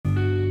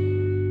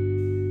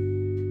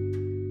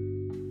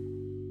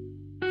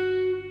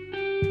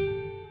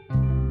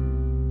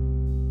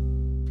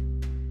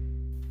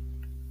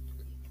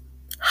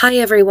Hi,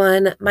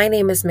 everyone. My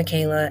name is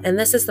Michaela, and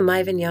this is the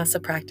My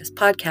Vinyasa Practice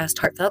podcast,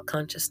 Heartfelt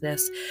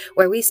Consciousness,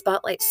 where we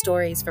spotlight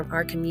stories from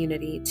our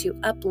community to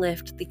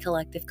uplift the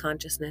collective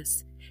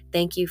consciousness.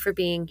 Thank you for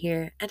being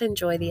here and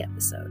enjoy the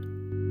episode.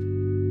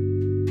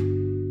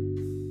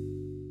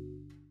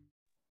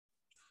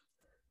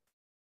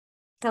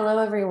 Hello,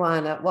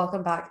 everyone.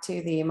 Welcome back to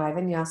the My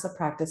Vinyasa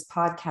Practice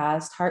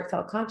podcast,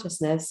 Heartfelt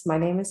Consciousness. My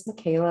name is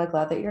Michaela.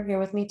 Glad that you're here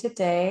with me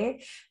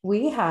today.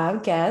 We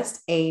have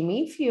guest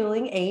Amy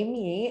Fueling.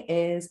 Amy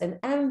is an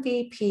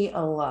MVP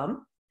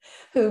alum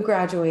who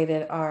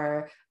graduated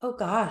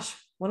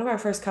one of our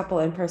first couple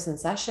in-person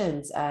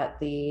sessions at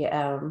the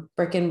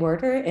Brick and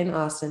Mortar in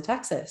Austin,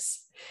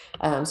 Texas.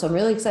 So I'm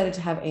really excited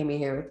to have Amy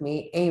here with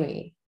me.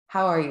 Amy,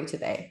 how are you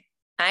today?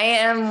 I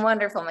am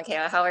wonderful,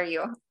 Michaela. How are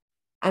you?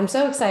 I'm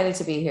so excited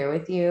to be here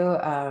with you.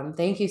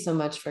 Thank you so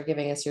much for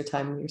giving us your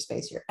time, your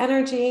space, your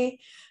energy.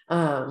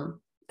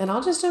 And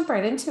I'll just jump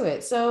right into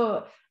it.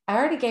 So I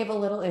already gave a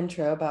little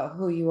intro about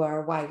who you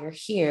are, why you're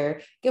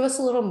here. Give us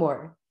a little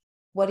more.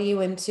 What are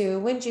you into?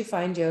 When did you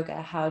find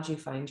yoga? How'd you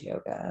find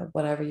yoga?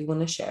 Whatever you want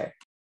to share.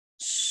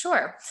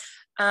 Sure.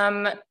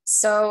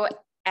 So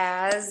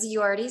as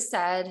you already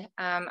said,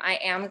 I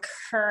am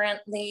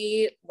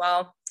currently,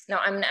 I'm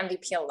an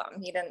MVP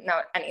alum. You didn't know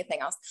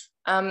anything else.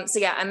 I'm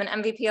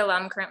an MVP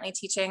alum currently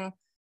teaching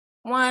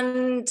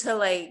 1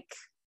 to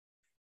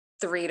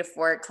 3 to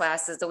 4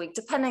 classes a week,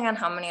 depending on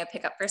how many I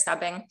pick up for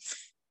subbing.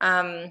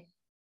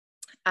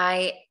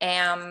 I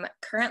am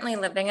currently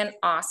living in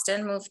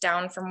Austin, moved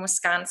down from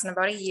Wisconsin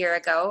about a year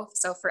ago.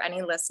 So for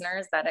any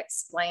listeners, that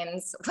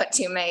explains what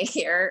you may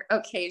hear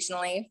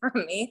occasionally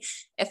from me.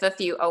 If a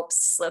few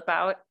oops slip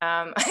out,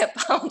 I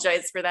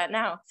apologize for that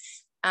now.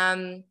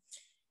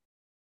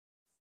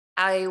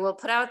 I will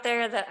put out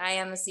there that I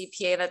am a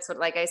CPA. That's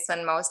what I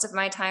spend most of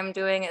my time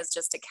doing is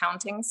just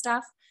accounting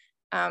stuff.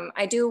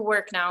 I do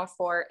work now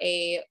for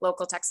a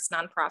local Texas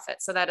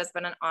nonprofit. So that has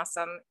been an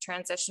awesome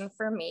transition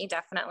for me.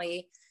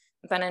 Definitely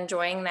been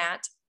enjoying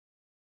that.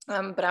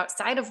 But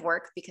outside of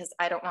work, because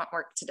I don't want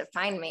work to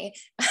define me,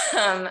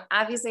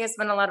 obviously I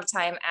spend a lot of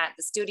time at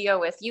the studio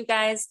with you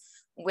guys,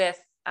 with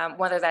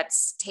whether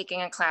that's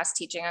taking a class,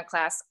 teaching a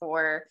class,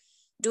 or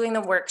doing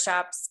the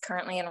workshops.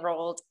 Currently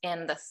enrolled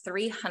in the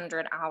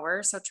 300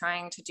 hours. So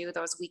trying to do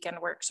those weekend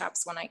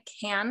workshops when I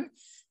can.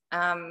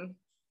 I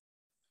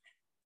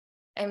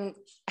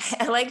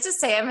like to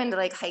say I'm into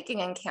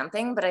hiking and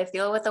camping, but I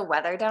feel with the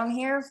weather down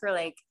here for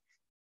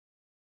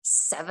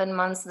 7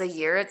 months of the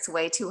year, it's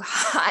way too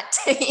hot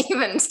to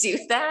even do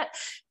that.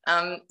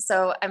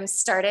 So I'm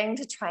starting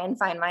to try and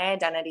find my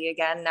identity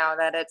again now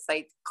that it's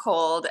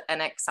cold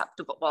and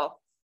acceptable.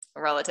 Well,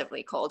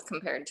 relatively cold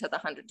compared to the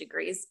 100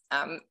 degrees,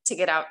 to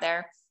get out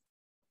there.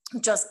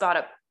 Just bought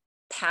a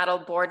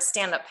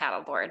stand-up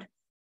paddle board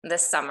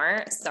this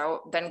summer.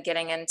 So been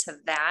getting into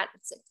that.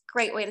 It's a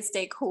great way to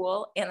stay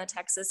cool in the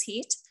Texas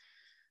heat.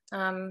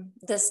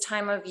 This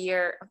time of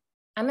year,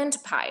 I'm into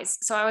pies.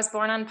 So I was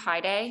born on Pie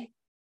Day,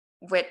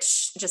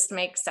 which just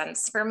makes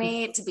sense for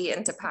me to be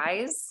into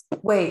pies.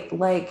 Wait,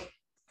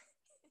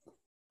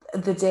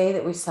 the day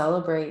that we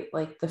celebrate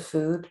the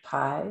food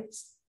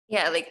pies?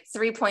 Yeah,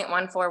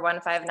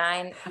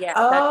 3.14159. Yeah.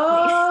 I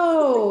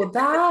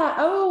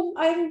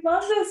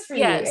love this for you.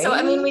 Yeah. So,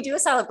 Amy. We do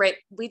celebrate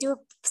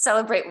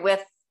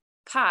with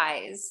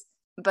pies,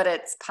 but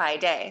it's Pie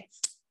Day.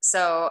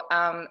 So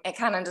it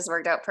kind of just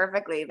worked out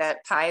perfectly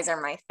that pies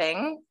are my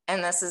thing.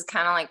 And this is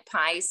kind of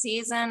pie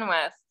season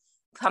with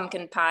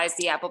pumpkin pies,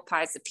 the apple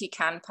pies, the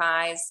pecan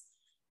pies.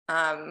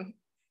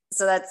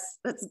 So that's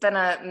been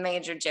a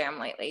major jam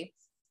lately.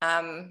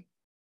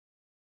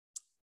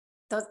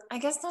 Those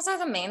are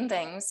the main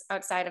things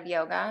outside of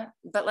yoga,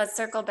 but let's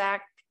circle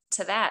back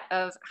to that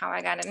of how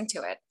I got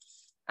into it.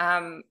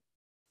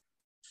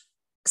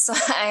 So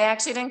I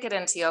actually didn't get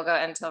into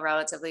yoga until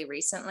relatively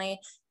recently.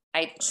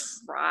 I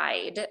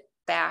tried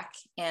back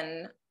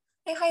in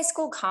high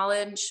school,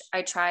 college.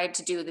 I tried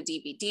to do the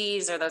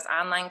DVDs or those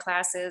online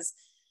classes.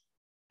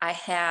 I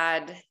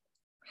had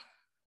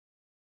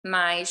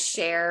my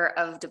share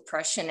of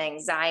depression,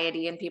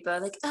 anxiety, and people are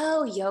like,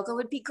 oh, yoga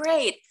would be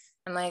great.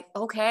 I'm like,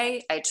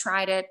 okay, I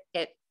tried it.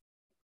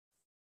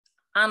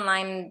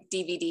 Online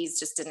DVDs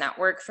just did not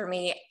work for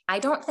me. I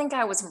don't think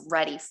I was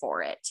ready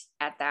for it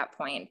at that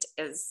point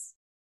is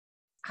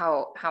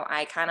how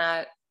I kind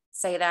of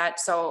say that.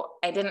 So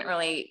I didn't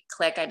really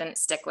click. I didn't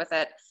stick with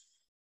it.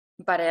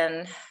 But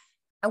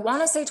I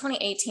want to say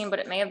 2018, but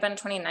it may have been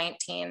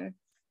 2019.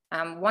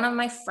 One of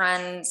my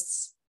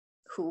friends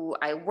who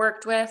I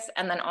worked with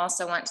and then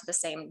also went to the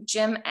same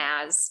gym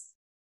as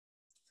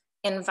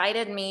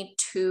invited me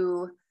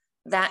to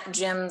that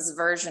gym's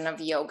version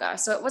of yoga.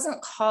 So it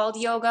wasn't called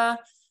yoga,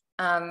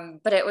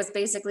 but it was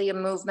basically a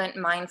movement,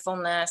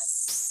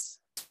 mindfulness,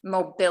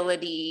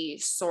 mobility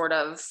sort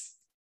of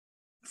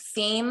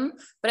theme,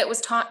 but it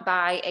was taught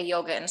by a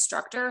yoga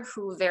instructor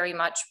who very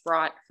much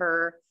brought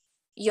her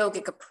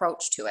yogic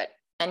approach to it.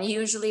 And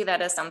usually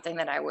that is something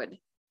that I would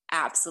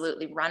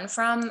absolutely run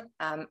from.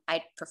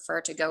 I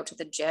prefer to go to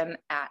the gym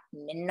at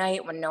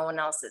midnight when no one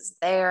else is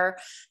there.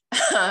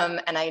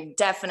 And I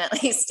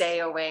definitely stay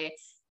away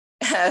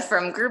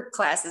from group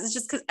classes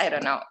just because I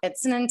don't know,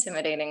 it's an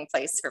intimidating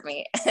place for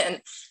me.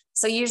 And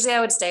so usually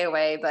I would stay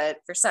away, but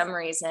for some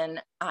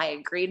reason I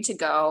agreed to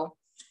go.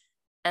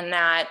 And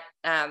that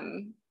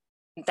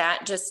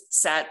just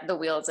set the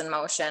wheels in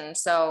motion.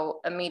 So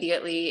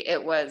immediately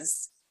it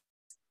was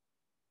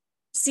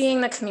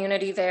seeing the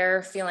community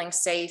there, feeling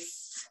safe,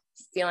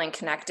 feeling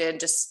connected,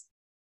 just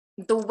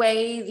the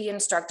way the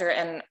instructor,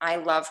 and I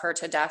love her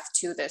to death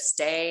to this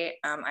day.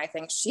 I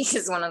think she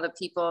is one of the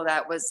people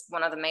that was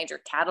one of the major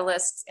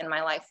catalysts in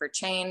my life for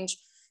change.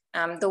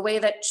 The way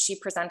that she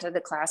presented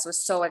the class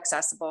was so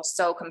accessible,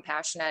 so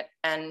compassionate,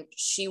 and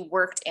she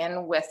worked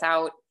in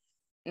without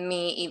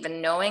me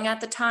even knowing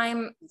at the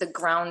time, the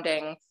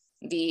grounding,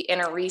 the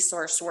inner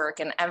resource work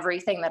and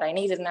everything that I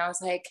needed. And I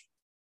was like,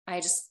 I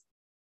just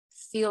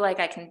feel like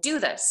I can do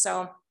this.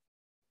 So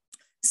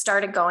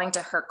started going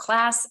to her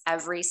class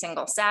every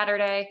single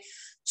Saturday.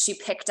 She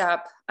picked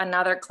up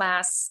another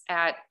class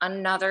at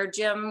another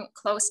gym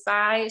close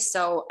by.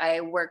 So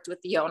I worked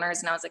with the owners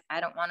and I was like, I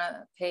don't want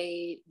to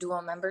pay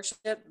dual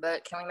membership,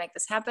 but can we make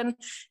this happen?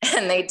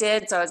 And they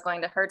did. So I was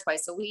going to her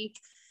twice a week.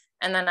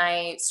 And then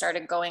I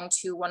started going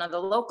to one of the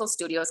local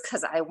studios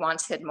because I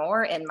wanted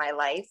more in my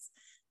life.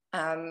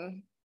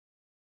 And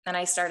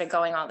I started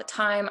going all the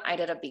time. I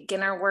did a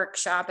beginner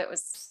workshop. It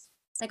was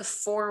like a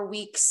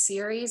 4-week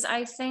series,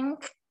 I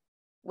think,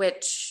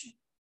 which,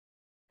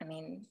 I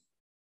mean,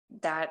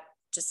 that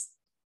just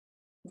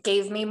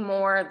gave me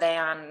more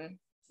than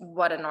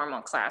what a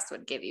normal class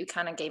would give you.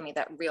 Kind of gave me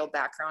that real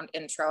background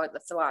intro at the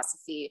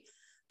philosophy,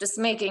 just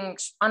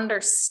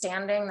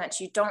understanding that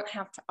you don't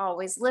have to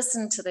always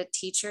listen to the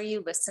teacher,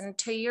 you listen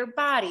to your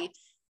body.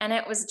 And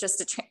it was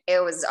just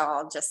it was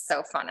all just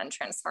so fun and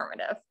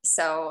transformative.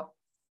 So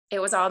it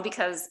was all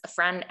because a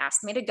friend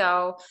asked me to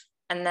go,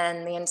 and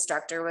then the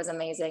instructor was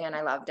amazing and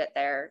I loved it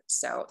there.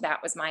 So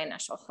that was my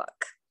initial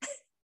hook.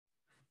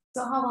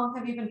 So how long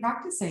have you been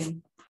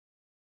practicing?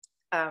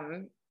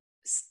 I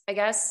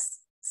guess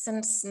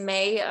since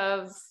May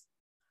of,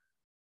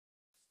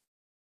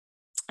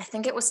 I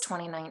think it was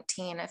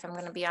 2019, if I'm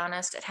going to be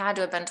honest. It had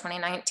to have been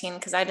 2019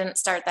 because I didn't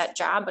start that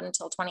job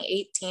until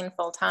 2018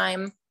 full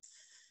time.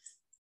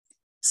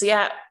 So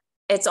yeah,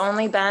 it's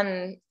only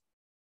been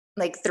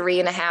like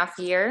 3.5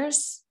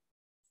 years.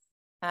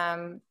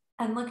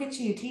 And look at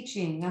you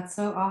teaching. That's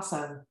so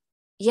awesome.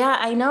 Yeah,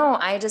 I know.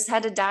 I just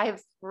had to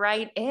dive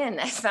right in.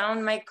 I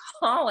found my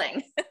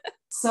calling.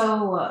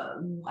 So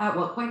at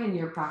what point in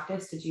your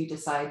practice did you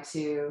decide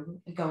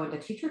to go into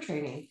teacher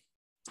training?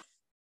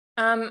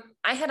 I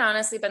had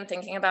honestly been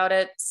thinking about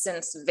it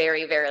since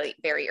very, very,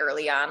 very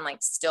early on,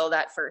 like still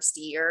that first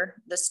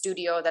year. The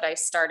studio that I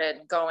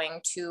started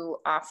going to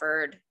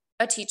offered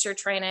a teacher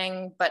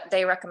training, but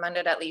they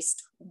recommended at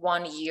least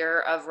 1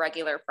 year of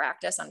regular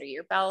practice under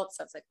your belt.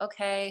 So I was like,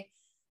 okay,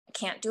 I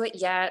can't do it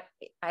yet.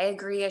 I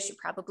agree. I should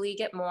probably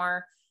get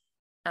more.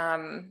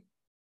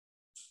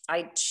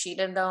 I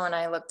cheated though. And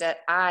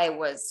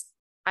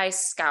I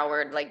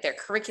scoured like their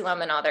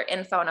curriculum and all their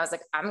info. And I was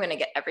like, I'm going to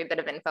get every bit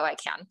of info I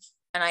can.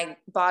 And I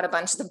bought a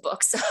bunch of the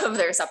books of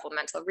their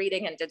supplemental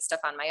reading and did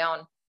stuff on my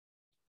own.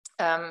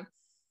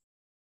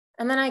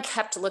 And then I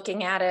kept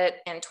looking at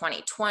it in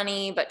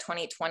 2020, but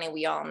 2020,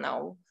 we all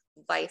know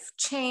life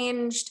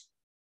changed.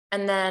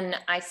 And then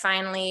I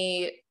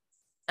finally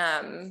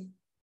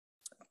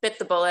bit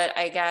the bullet,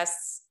 I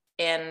guess,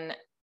 in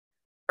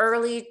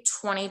early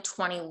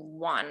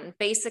 2021,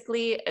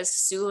 basically as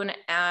soon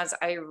as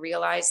I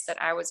realized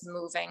that I was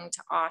moving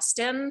to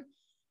Austin.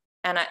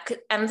 And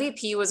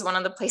MVP was one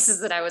of the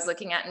places that I was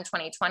looking at in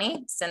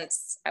 2020,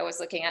 since I was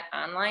looking at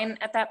online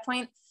at that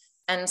point.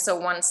 And so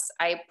once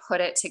I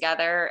put it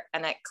together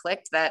and it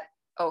clicked that,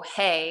 oh,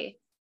 hey,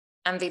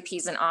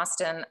 MVP's in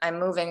Austin, I'm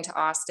moving to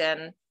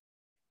Austin.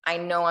 I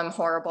know I'm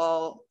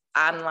horrible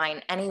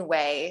online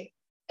anyway.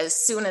 As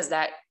soon as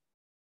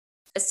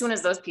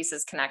those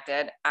pieces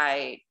connected,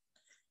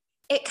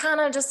 it kind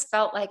of just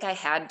felt like I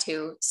had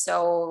to.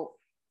 So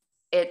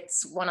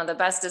it's one of the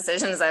best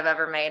decisions I've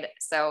ever made.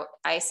 So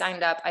I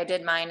signed up. I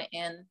did mine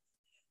it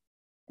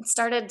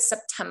started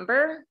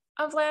September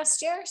of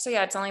last year. So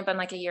yeah, it's only been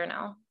like a year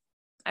now.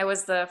 I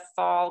was the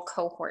fall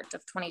cohort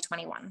of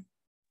 2021.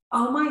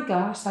 Oh my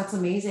gosh, that's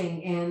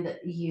amazing. And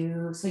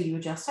you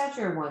just had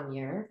your 1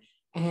 year.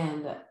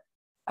 And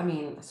I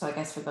mean, so I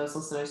guess for those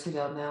listeners who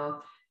don't know,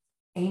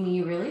 Amy,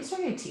 you really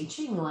started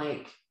teaching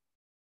like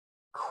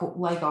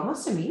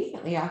almost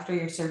immediately after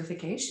your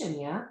certification,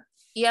 yeah?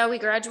 Yeah, we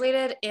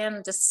graduated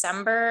in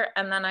December,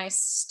 and then I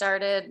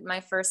started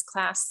my first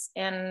class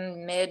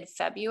in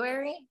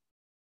mid-February.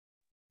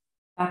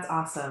 That's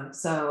awesome.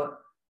 So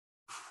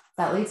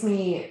that leads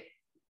me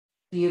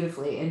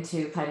beautifully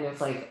into kind of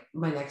like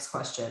my next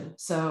question.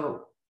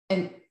 So,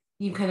 and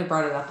you kind of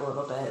brought it up a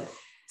little bit.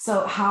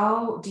 So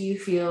how do you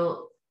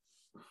feel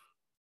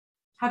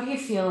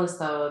as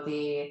though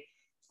the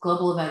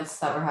global events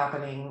that were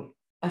happening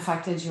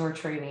affected your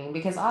training?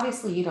 Because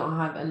obviously you don't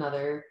have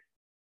another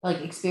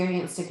like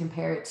experience to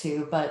compare it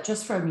to, but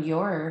just from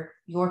your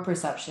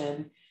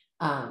perception,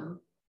 how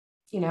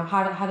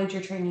did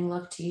your training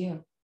look to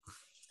you?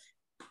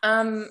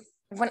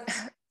 When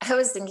I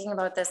was thinking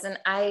about this, and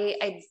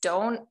I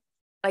don't,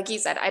 like you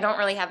said, I don't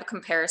really have a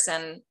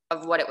comparison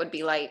of what it would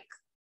be like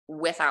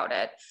without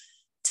it.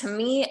 To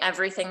me,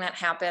 everything that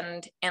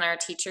happened in our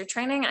teacher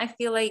training, I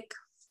feel like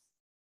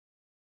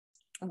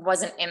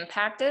wasn't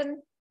impacted,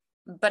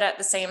 but at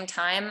the same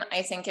time,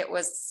 I think it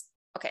was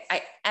okay.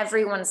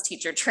 Everyone's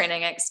teacher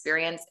training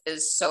experience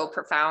is so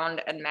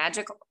profound and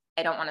magical.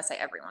 I don't want to say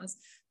everyone's,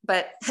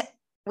 but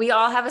we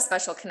all have a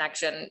special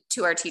connection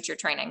to our teacher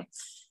training.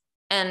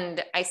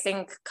 And I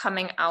think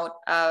coming out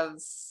of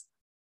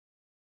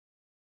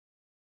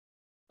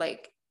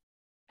like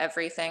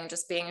everything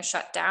just being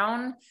shut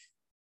down,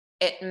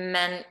 it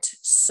meant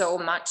so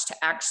much to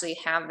actually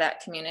have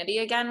that community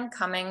again.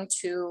 Coming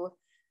to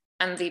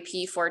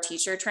MVP for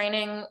teacher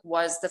training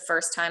was the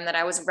first time that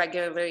I was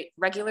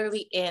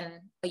regularly in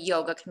a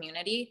yoga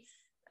community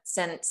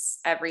since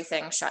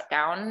everything shut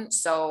down.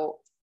 So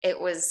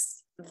it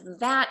was,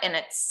 that in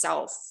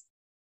itself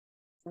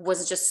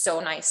was just so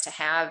nice to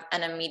have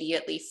and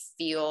immediately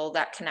feel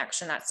that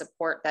connection, that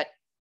support that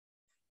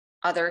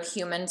other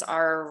humans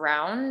are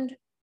around,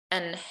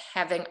 and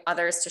having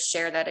others to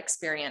share that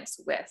experience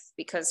with.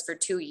 Because for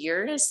 2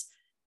 years,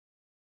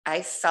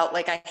 I felt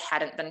like I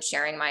hadn't been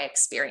sharing my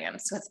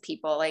experience with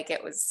people. Like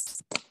it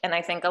was, and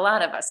I think a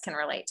lot of us can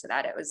relate to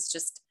that. It was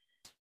just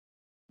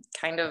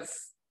kind of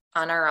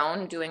on our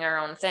own, doing our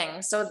own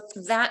thing. So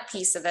that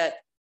piece of it,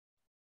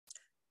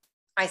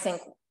 I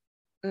think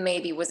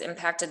maybe was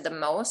impacted the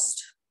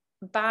most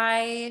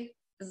by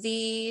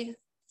the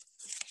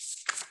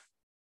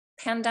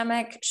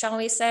pandemic, shall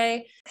we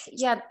say.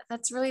 Yeah,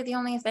 that's really the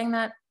only thing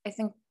that I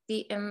think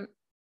the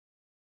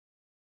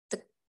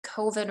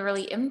COVID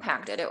really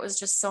impacted. It was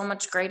just so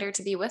much greater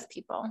to be with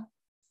people.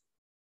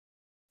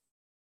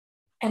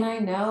 And I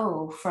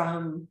know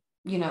from,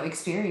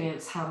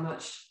 experience how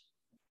much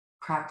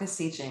practice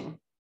teaching,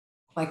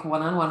 like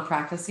one-on-one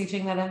practice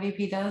teaching that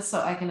MVP does. So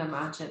I can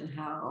imagine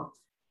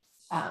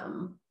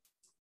um,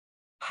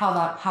 how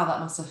that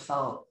must have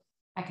felt.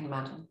 I can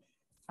imagine,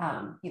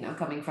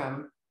 coming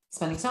from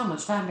spending so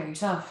much time by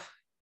yourself,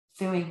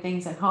 doing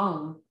things at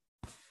home,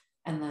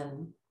 and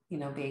then,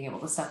 being able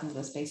to step into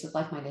the space with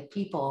like-minded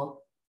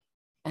people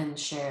and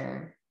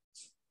share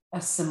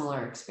a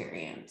similar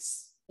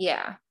experience.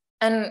 Yeah.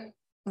 And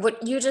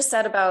what you just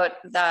said about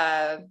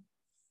the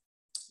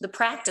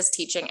practice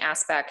teaching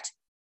aspect,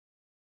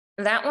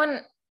 that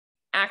one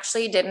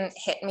actually didn't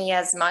hit me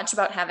as much,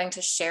 about having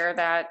to share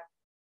that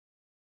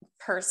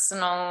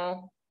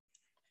personal.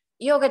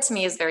 Yoga to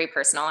me is very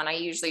personal, and I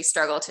usually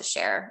struggle to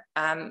share.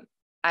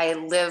 I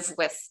live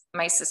with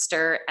my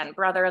sister and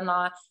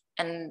brother-in-law,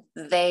 and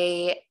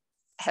they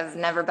have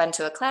never been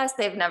to a class.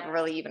 They've never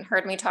really even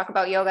heard me talk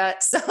about yoga.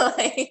 So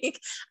like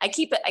I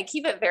keep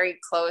it very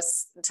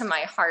close to my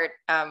heart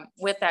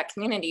with that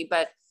community.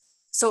 But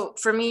so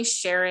for me,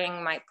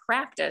 sharing my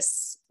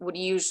practice would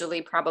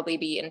usually probably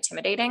be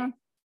intimidating.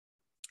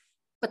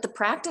 But the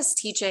practice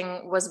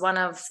teaching was one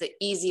of the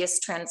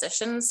easiest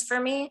transitions for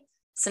me,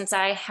 since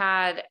I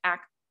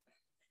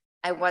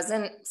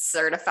wasn't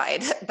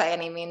certified by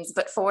any means,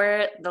 but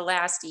for the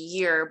last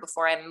year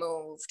before I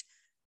moved,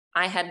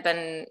 I had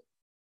been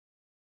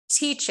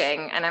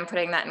teaching, and I'm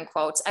putting that in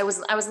quotes. I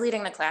was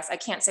leading the class. I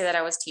can't say that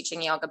I was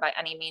teaching yoga by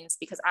any means,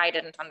 because I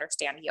didn't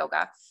understand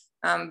yoga.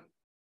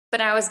 But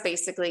I was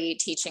basically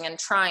teaching and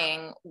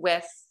trying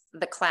with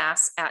the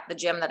class at the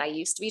gym that I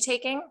used to be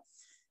taking.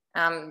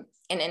 An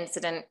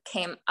incident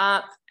came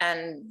up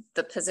and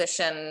the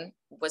position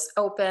was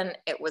open.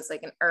 It was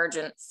like an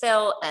urgent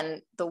fill,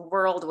 and the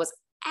world was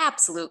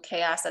absolute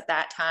chaos at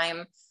that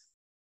time.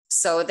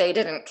 So they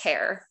didn't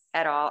care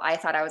at all. I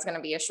thought I was going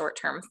to be a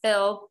short-term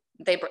fill.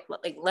 They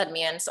like led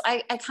me in. So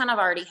I kind of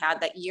already had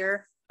that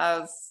year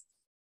of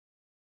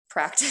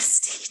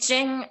practice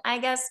teaching, I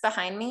guess,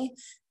 behind me.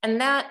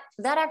 And that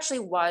actually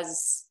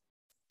was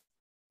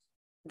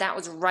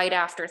right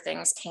after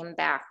things came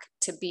back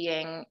to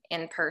being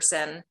in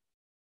person,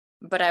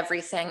 but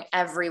everything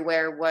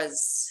everywhere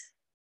was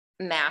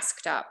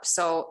masked up.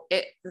 So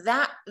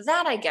that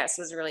I guess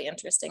was really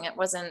interesting. It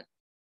wasn't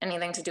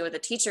anything to do with the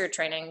teacher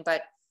training,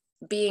 but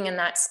being in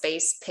that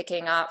space,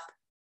 picking up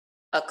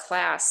a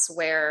class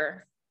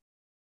where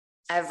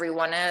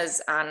everyone is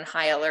on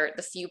high alert,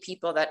 the few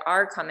people that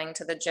are coming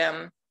to the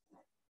gym,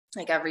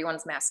 like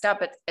everyone's masked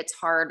up. It's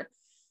hard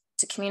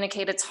to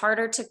communicate. It's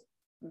harder to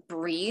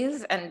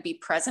breathe and be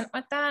present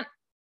with that.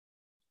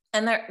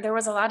 And there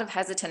was a lot of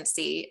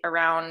hesitancy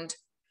around,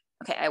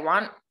 okay, I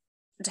want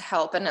to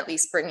help and at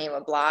least bring you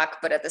a block,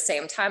 but at the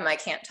same time, I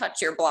can't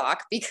touch your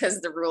block because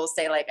the rules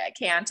say like I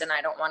can't, and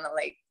I don't want to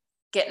like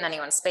get in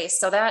anyone's space.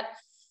 So that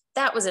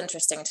was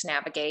interesting to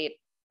navigate.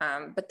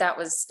 But that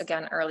was,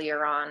 again,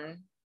 earlier on.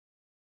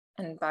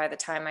 And by the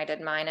time I did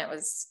mine, it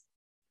was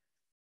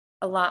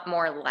a lot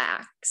more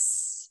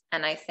lax.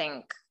 And I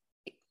think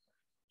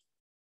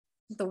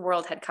the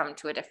world had come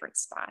to a different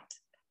spot.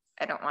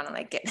 I don't want to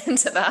like get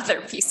into the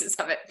other pieces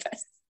of it, but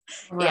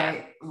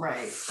Yeah.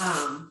 Right.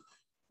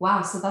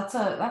 Wow. So that's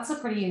a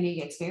pretty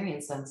unique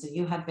experience then. So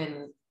you had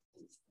been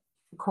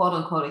quote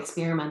unquote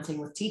experimenting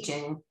with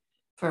teaching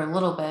for a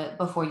little bit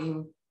before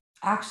you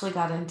actually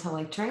got into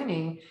like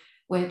training,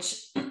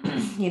 which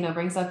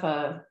brings up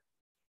a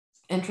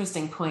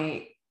interesting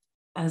point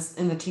as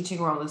in the teaching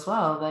world as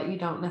well, that you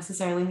don't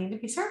necessarily need to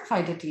be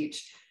certified to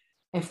teach.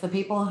 If the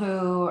people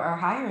who are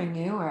hiring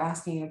you or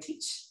asking you to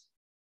teach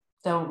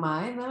don't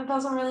mind, then it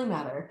doesn't really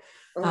matter.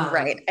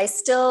 Right.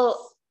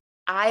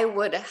 I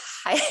would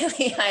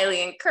highly,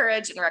 highly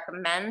encourage and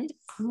recommend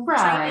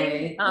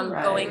training.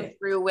 Going Right.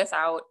 through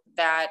without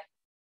that,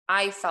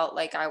 I felt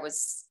like I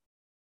was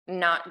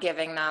not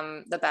giving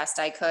them the best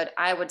I could.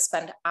 I would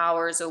spend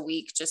hours a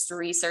week just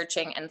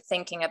researching and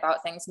thinking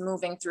about things,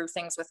 moving through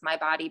things with my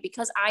body,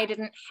 because I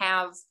didn't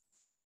have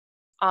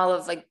all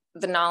of like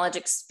the knowledge,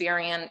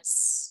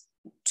 experience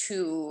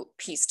to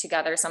piece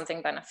together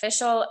something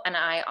beneficial. And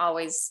I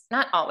always,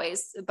 not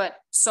always, but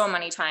so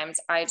many times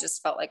I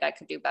just felt like I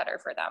could do better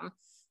for them.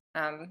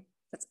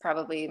 That's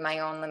probably my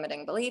own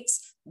limiting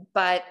beliefs,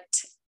 but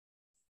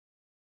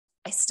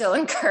I still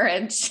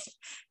encourage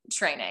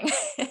training.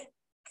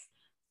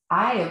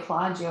 I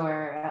applaud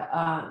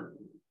your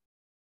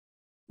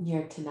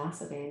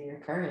tenacity and your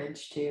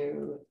courage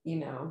to,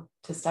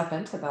 to step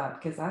into that,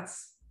 because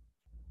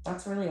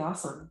that's really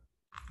awesome.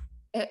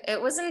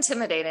 It was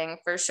intimidating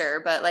for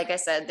sure, but like I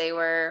said, they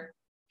were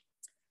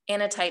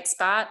in a tight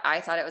spot.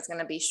 I thought it was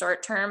going to be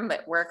short term,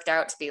 but worked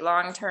out to be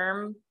long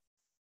term.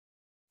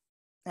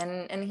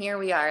 And here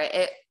we are.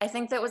 I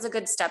think that was a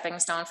good stepping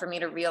stone for me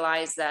to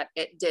realize that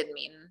it did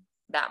mean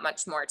that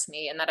much more to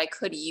me, and that I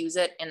could use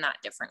it in that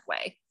different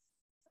way.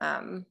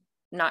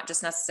 Not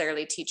just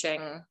necessarily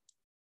teaching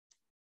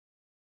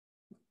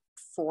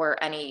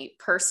for any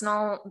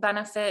personal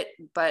benefit,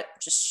 but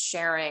just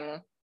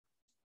sharing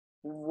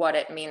what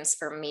it means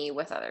for me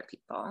with other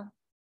people.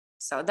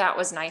 So that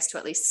was nice to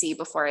at least see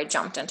before I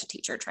jumped into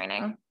teacher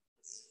training.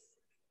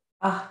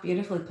 Ah,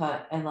 beautifully put.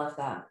 I love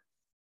that.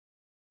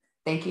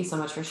 Thank you so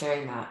much for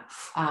sharing that.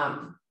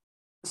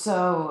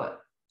 So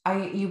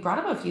you brought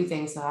up a few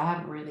things that I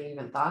hadn't really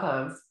even thought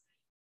of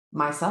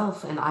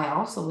myself. And I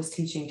also was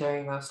teaching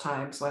during those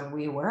times when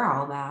we were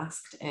all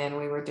masked and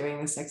we were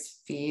doing the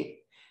 6 feet,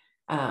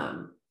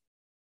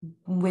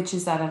 which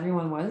is that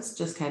everyone was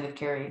just kind of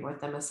carrying with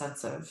them a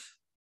sense of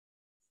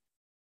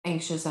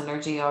anxious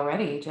energy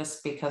already,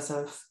 just because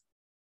of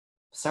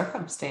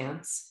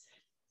circumstance.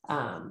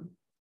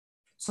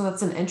 So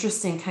that's an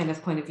interesting kind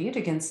of point of view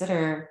to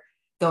consider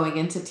going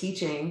into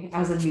teaching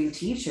as a new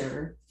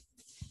teacher,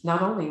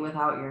 not only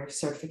without your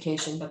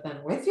certification, but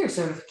then with your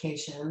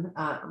certification.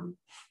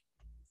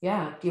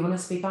 Yeah. Do you want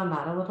to speak on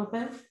that a little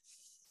bit?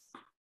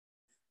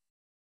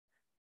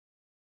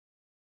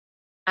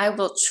 I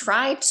will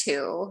try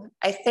to.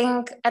 I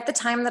think at the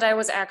time that I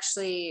was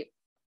actually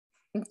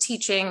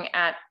teaching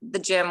at the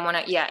gym,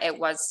 it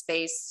was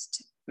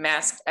spaced,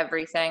 masked,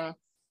 everything.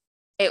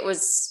 It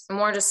was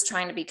more just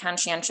trying to be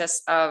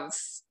conscientious of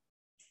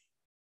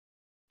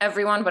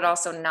everyone, but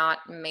also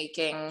not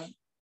making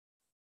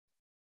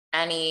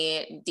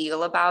any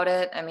deal about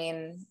it. I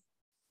mean,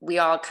 we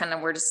all kind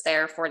of were just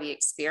there for the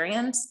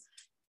experience.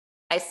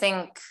 I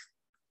think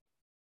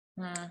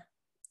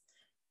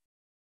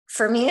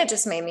for me, it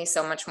just made me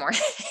so much more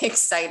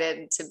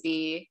excited to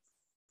be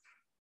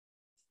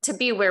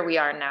where we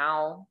are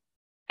now.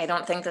 I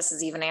don't think this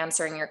is even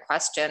answering your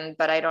question,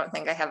 but I don't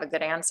think I have a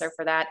good answer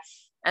for that.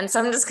 And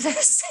so I'm just going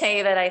to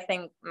say that I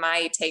think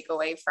my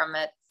takeaway from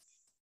it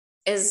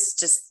is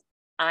just,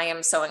 I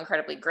am so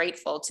incredibly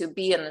grateful to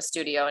be in the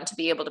studio and to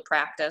be able to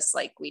practice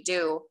like we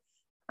do.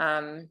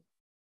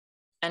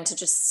 And to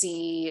just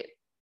see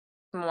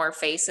more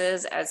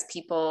faces as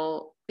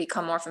people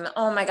become more familiar.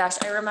 Oh my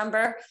gosh, I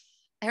remember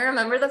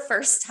the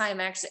first time,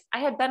 actually, I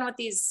had been with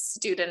these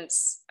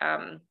students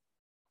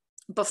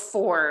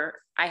before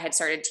I had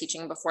started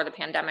teaching, before the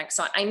pandemic.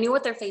 So I knew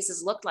what their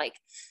faces looked like.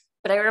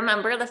 But I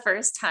remember the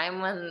first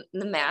time when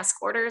the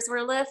mask orders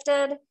were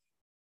lifted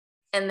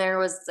and there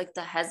was like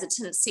the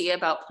hesitancy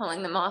about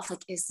pulling them off,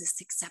 like, is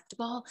this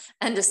acceptable?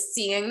 And just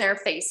seeing their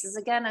faces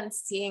again and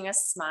seeing a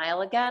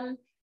smile again.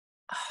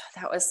 Oh,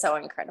 that was so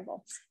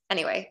incredible.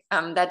 Anyway,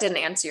 that didn't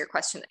answer your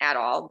question at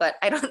all, but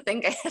I don't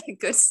think I had a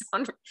good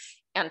sound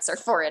answer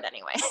for it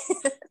anyway.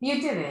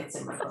 You did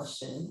answer my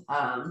question.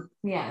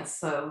 Yeah,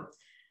 so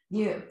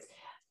you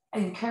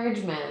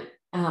encouragement,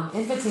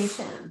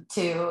 invitation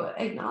to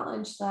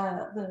acknowledge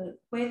that the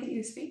way that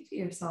you speak to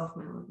yourself,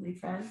 my lovely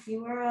friend,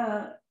 you are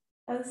a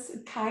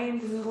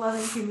kind and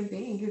loving human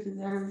being who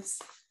deserves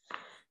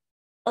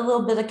a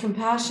little bit of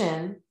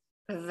compassion.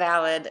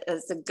 Valid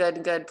is a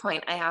good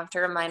point. I have to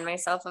remind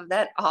myself of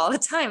that all the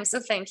time. So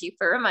thank you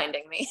for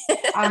reminding me.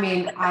 I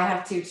mean, I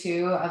have to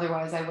too.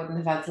 Otherwise, I wouldn't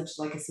have had such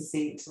like a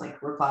succinct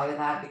like reply to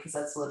that, because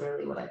that's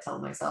literally what I tell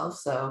myself.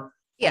 So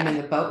I'm in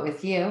the boat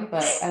with you,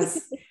 but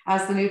as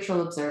the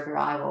neutral observer,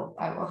 I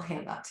will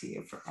hand that to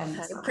you for. And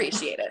I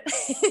appreciate it.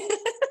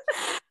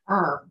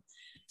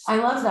 I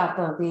love that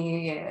though,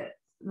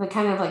 the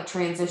kind of like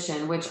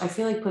transition, which I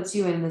feel like puts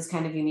you in this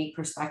kind of unique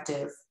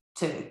perspective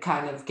to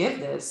kind of give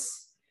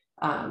this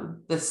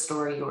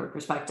story your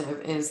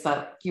perspective is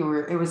that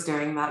it was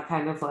during that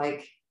kind of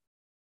like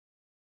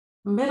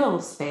middle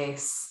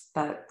space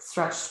that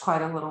stretched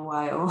quite a little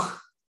while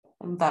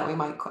that we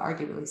might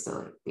arguably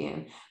still be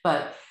in,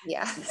 but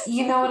yeah,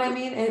 you know what I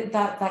mean?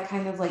 That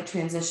kind of like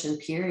transition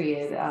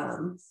period.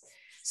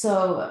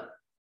 So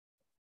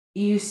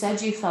you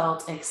said you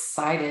felt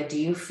excited. Do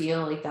you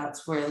feel like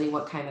that's really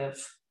what kind of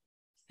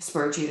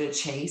spurred you to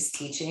chase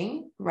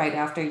teaching right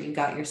after you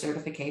got your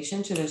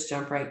certification, to just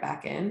jump right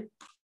back in?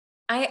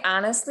 I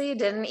honestly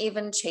didn't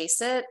even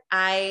chase it.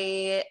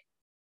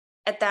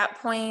 At that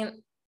point,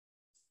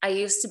 I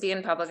used to be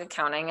in public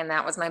accounting and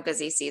that was my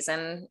busy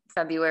season.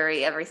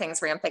 February,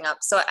 everything's ramping up.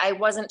 So I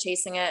wasn't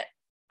chasing it.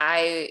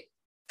 I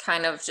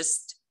kind of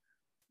just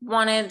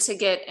wanted to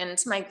get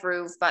into my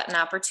groove, but an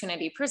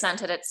opportunity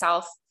presented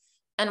itself.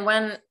 And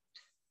when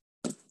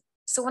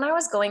I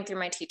was going through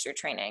my teacher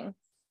training,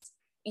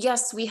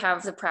 yes, we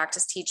have the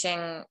practice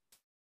teaching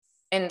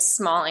in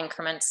small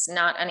increments,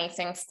 not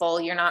anything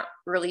full. You're not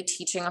really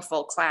teaching a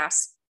full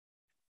class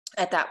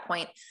at that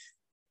point.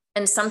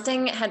 And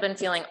something had been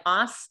feeling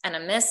off and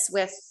amiss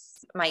with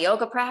my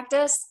yoga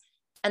practice.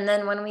 And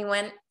then when we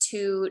went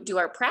to do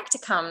our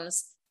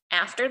practicums,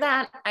 after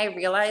that, I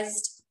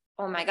realized,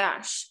 oh my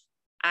gosh,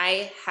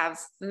 I have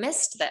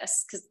missed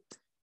this because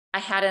I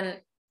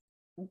hadn't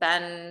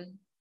been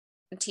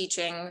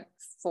teaching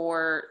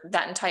for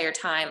that entire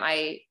time.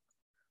 I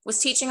was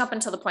teaching up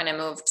until the point I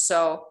moved.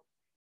 So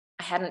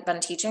I hadn't been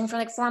teaching for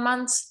like 4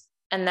 months.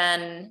 And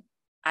then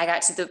I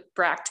got to the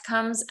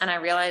practicums and I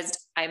realized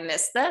I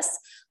missed this.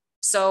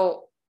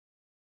 So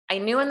I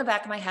knew in the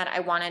back of my head, I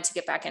wanted to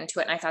get back into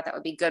it. And I thought that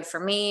would be good for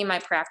me, my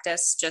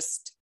practice,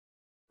 just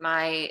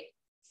my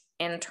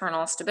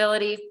internal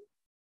stability.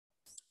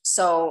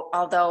 So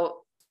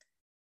although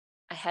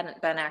I hadn't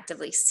been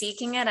actively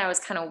seeking it, I was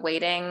kind of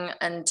waiting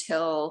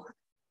until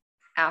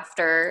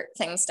after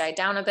things died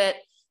down a bit.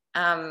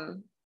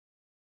 An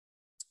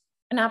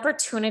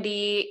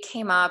opportunity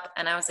came up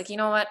and I was like, you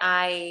know what?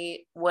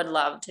 I would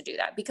love to do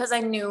that because I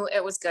knew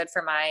it was good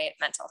for my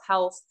mental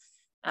health.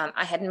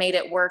 I had made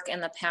it work in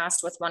the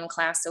past with 1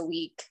 class a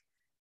week.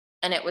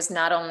 And it was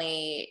not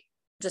only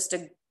just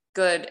a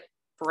good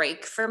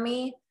break for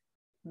me,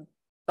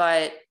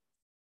 but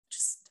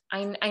just,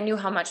 I knew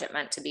how much it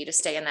meant to be to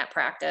stay in that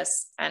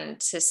practice and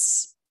to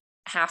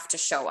have to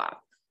show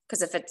up.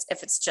 Because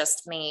if it's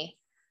just me,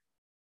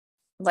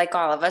 like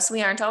all of us,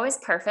 we aren't always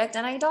perfect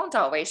and I don't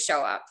always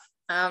show up.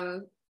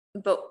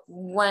 But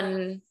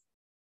when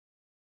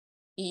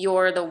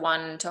you're the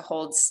one to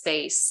hold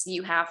space,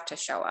 you have to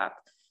show up.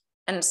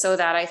 And so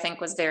that I think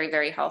was very,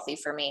 very healthy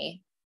for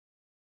me.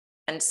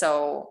 And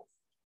so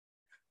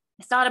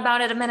I thought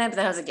about it a minute, but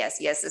then I was like, yes,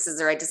 this is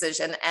the right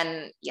decision.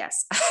 And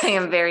yes, I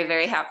am very,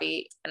 very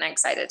happy and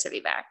excited to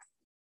be back.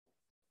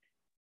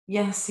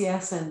 Yes,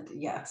 and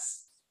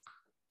yes.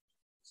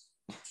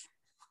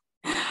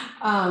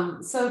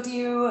 So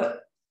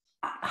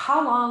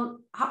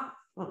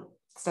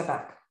step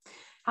back.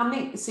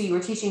 So you were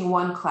teaching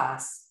 1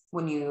 class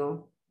when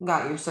you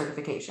got your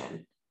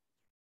certification,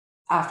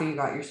 after you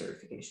got your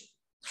certification?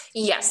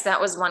 Yes,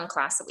 that was 1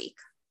 class a week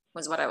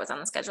was what I was on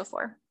the schedule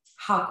for.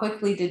 How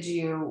quickly did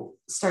you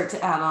start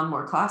to add on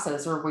more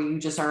classes, or were you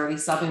just already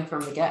subbing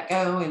from the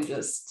get-go and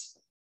just?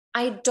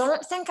 I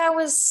don't think I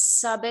was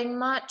subbing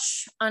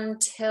much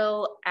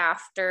until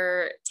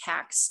after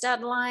tax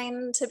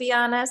deadline, to be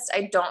honest.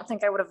 I don't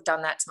think I would have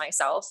done that to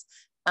myself.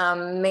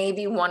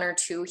 Maybe 1 or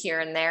 2 here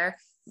and there,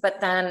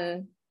 but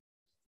then,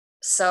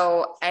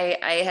 so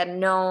I had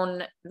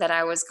known that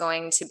I was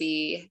going to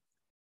be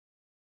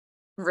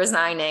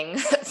resigning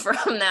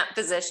from that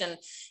position.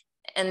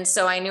 And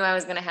so I knew I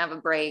was going to have a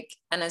break.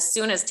 And as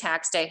soon as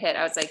tax day hit,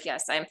 I was like,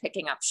 yes, I'm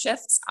picking up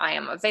shifts. I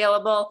am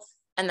available.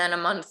 And then a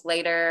month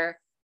later,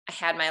 I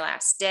had my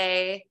last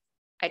day.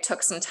 I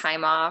took some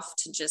time off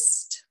to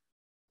just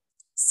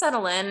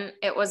settle in.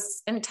 It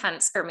was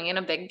intense for me and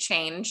a big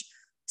change.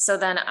 So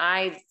then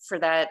for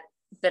that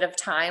bit of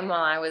time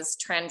while I was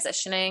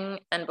transitioning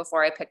and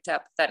before I picked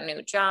up that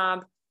new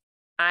job,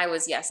 I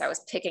was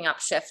picking up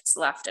shifts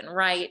left and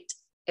right.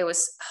 It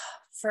was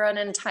for an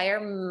entire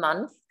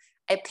month.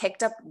 I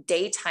picked up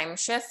daytime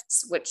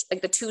shifts, which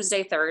like the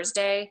Tuesday,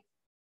 Thursday,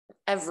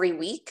 every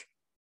week.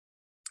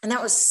 And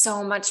that was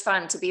so much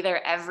fun to be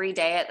there every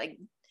day at like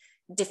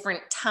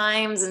different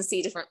times and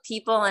see different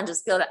people and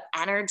just feel the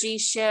energy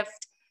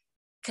shift.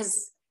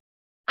 Cause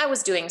I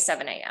was doing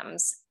 7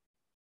 a.m.s.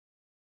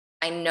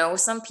 I know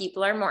some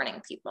people are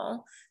morning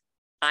people.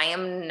 I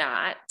am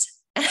not.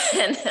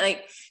 And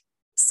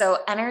so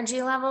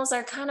energy levels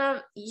are kind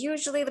of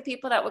usually the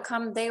people that would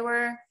come, they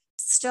were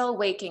still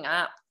waking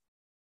up.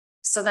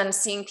 So then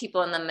seeing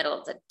people in the middle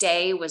of the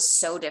day was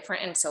so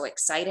different and so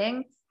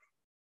exciting.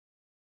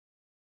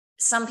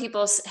 Some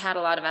people had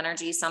a lot of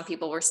energy. Some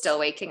people were still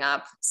waking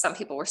up. Some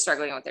people were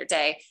struggling with their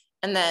day.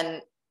 And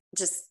then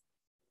just,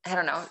 I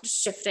don't know,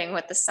 shifting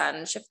with the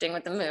sun, shifting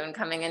with the moon,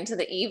 coming into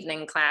the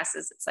evening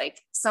classes. It's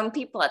like some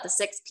people at the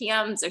 6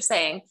 p.m.s are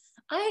saying,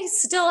 I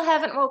still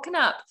haven't woken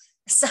up.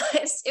 So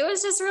it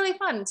was just really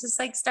fun to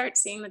like start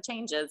seeing the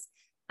changes.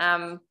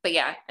 But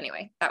yeah,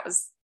 anyway, that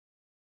was,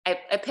 I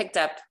picked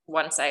up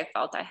once I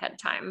felt I had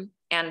time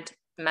and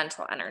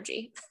mental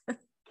energy. Do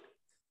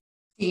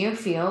you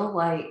feel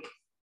like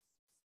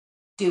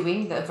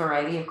doing the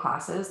variety of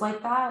classes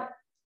like that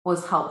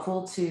was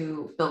helpful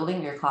to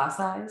building your class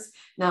size?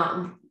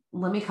 Now,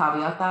 let me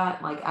caveat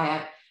that. Like,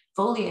 I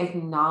fully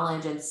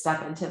acknowledge and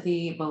step into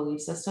the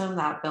belief system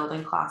that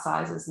building class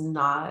size is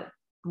not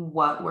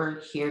what we're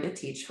here to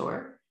teach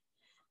for.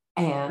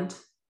 And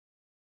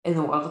in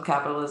the world of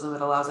capitalism,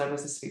 it allows our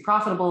business to be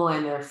profitable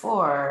and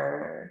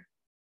therefore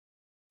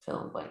fill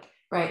in the blank,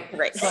 right?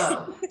 Right.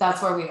 So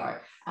that's where we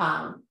are.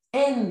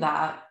 In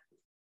that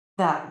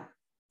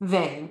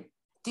vein,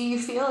 do you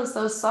feel as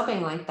though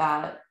subbing like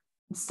that,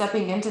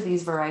 stepping into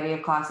these variety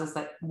of classes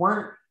that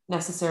weren't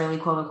necessarily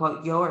quote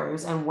unquote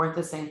yours and weren't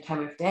the same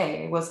time of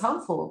day, was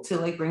helpful to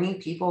like bringing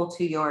people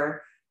to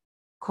your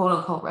quote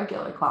unquote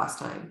regular class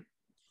time?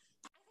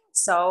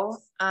 So,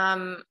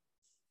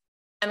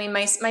 I mean,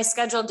 my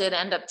schedule did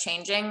end up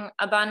changing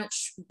a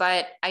bunch,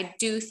 but I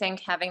do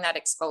think having that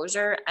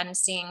exposure and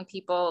seeing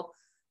people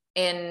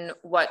in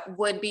what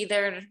would be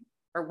their,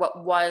 or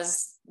what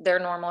was their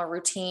normal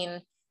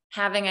routine,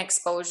 having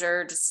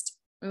exposure, just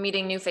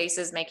meeting new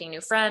faces, making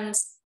new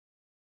friends,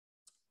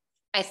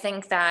 I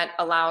think that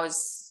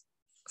allows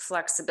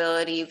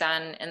flexibility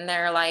then in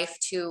their life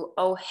to,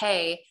 oh,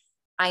 hey,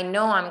 I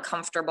know I'm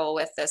comfortable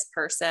with this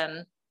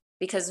person,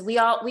 because we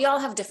all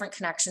have different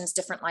connections,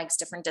 different likes,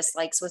 different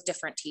dislikes with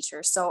different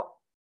teachers. So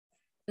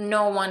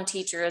no one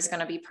teacher is going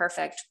to be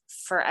perfect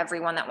for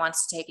everyone that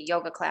wants to take a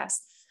yoga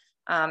class.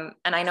 And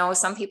I know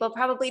some people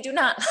probably do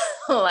not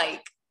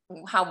like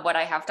what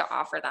I have to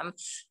offer them.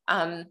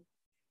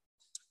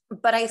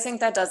 But I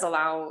think that does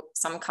allow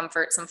some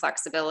comfort, some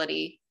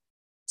flexibility,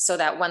 so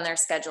that when their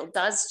schedule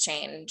does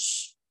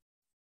change,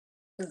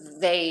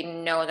 they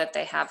know that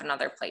they have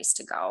another place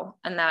to go.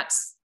 And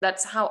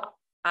that's how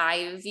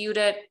I viewed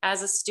it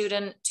as a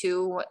student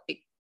too.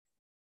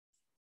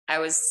 I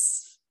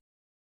was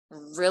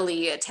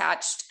really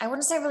attached. I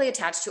wouldn't say really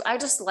attached to, I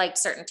just liked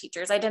certain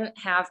teachers. I didn't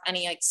have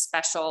any like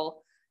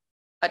special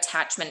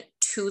attachment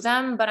to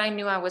them, but I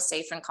knew I was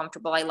safe and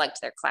comfortable. I liked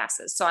their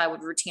classes, so I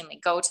would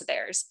routinely go to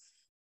theirs.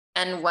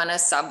 And when a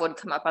sub would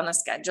come up on the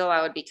schedule,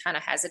 I would be kind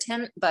of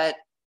hesitant, but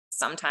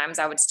sometimes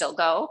I would still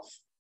go.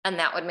 And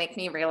that would make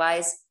me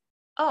realize,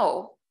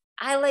 oh,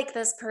 I like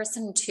this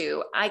person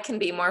too. I can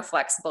be more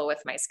flexible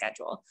with my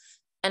schedule.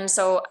 And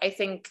so I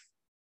think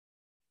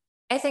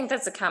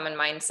that's a common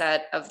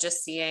mindset of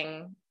just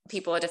seeing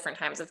people at different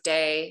times of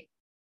day.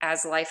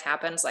 As life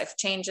happens, life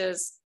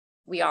changes,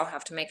 we all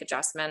have to make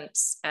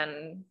adjustments,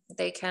 and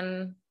they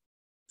can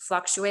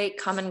fluctuate,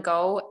 come and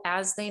go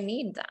as they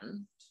need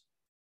them.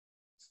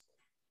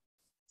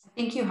 I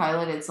think you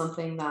highlighted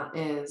something that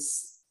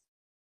is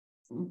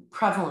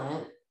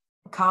prevalent,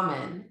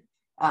 common,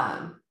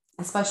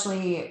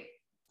 especially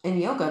in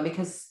yoga,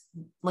 because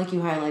like you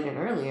highlighted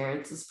earlier,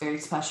 it's this very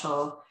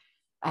special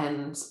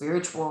and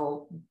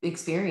spiritual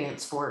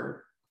experience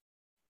for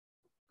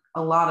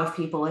a lot of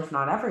people, if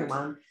not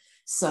everyone.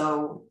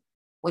 So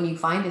when you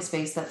find a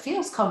space that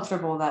feels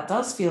comfortable, that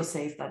does feel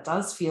safe, that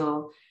does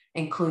feel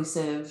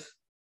inclusive,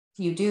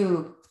 you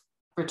do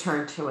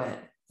return to it.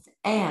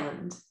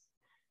 And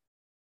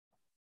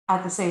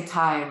at the same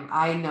time,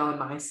 I know in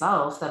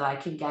myself that I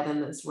can get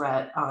in this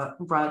rut of,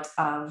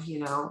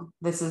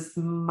 this is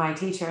my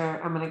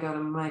teacher, I'm going to go to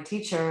my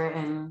teacher.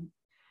 And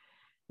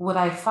what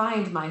I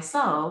find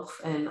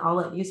myself, and I'll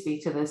let you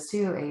speak to this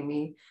too,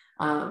 Amy,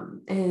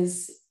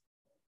 is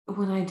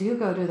when I do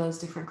go to those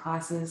different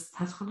classes,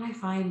 that's when I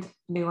find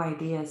new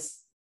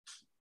ideas.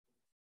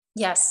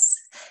 Yes,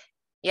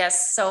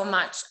 so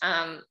much.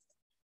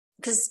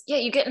 Because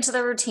you get into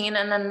the routine,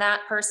 and then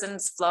that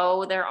person's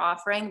flow they're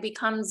offering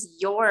becomes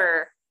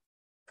your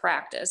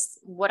practice.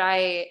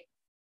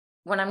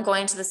 When I'm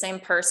going to the same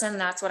person,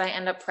 that's what I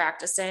end up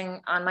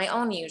practicing on my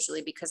own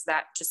usually, because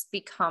that just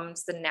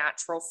becomes the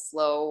natural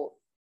flow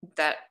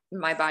that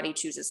my body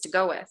chooses to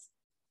go with.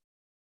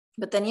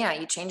 But then,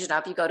 you change it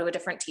up, you go to a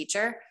different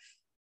teacher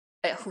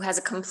who has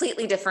a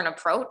completely different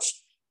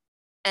approach,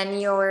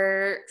 and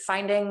you're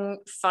finding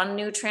fun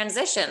new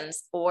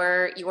transitions,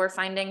 or you're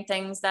finding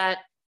things that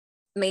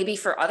maybe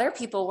for other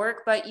people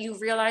work, but you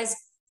realize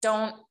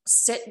don't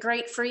sit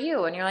great for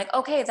you. And you're like,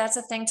 okay, that's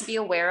a thing to be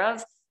aware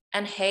of.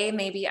 And hey,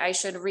 maybe I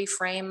should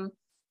reframe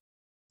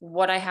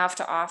what I have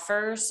to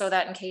offer, so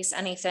that in case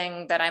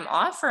anything that I'm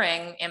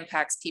offering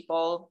impacts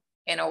people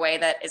in a way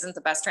that isn't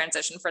the best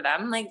transition for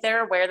them, like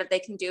they're aware that they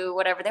can do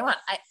whatever they want.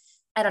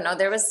 I don't know.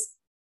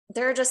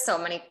 There are just so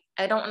many,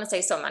 I don't want to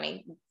say so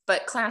many,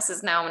 but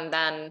classes now and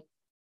then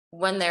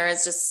when there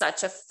is just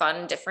such a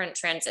fun, different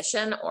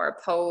transition or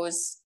a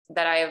pose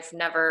that I've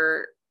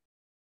never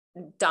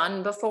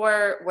done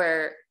before,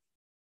 where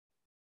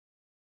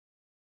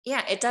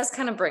it does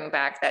kind of bring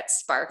back that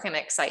spark and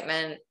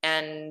excitement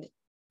and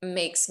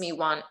makes me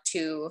want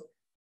to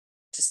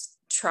just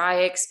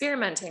try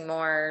experimenting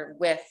more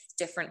with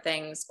different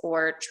things,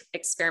 or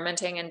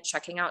experimenting and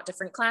checking out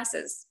different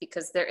classes,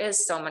 because there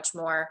is so much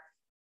more,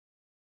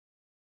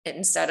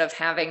 instead of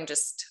having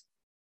just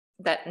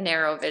that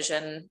narrow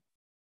vision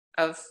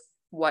of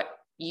what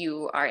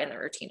you are in the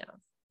routine of.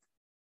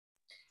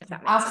 If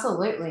that makes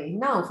Absolutely.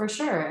 Sense. No, for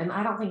sure. And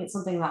I don't think it's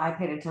something that I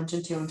paid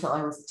attention to until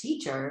I was a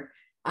teacher.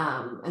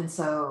 And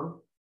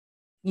so,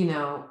 you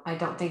know, I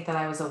don't think that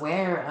I was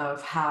aware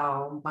of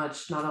how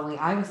much not only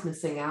I was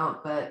missing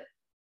out, but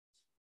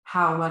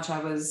how much I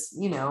was,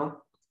 you know,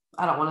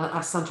 I don't want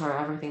to center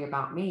everything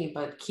about me,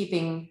 but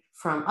keeping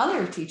from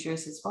other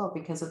teachers as well,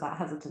 because of that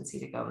hesitancy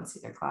to go and see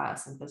their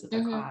class and visit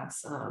their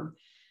class.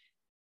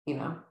 You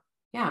know,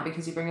 yeah,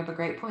 because you bring up a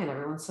great point.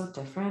 Everyone's so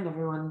different.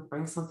 Everyone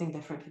brings something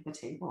different to the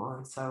table.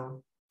 And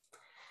so,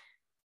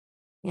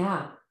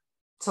 yeah.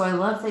 So I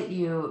love that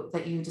you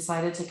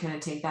decided to kind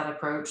of take that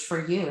approach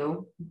for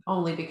you,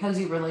 only because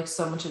you were like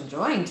so much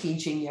enjoying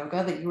teaching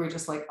yoga that you were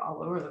just like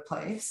all over the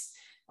place.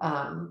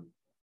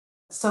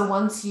 So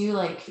once you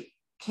like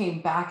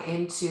came back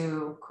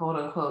into quote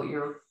unquote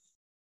your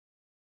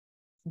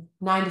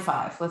 9 to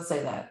 5, let's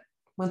say that,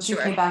 once you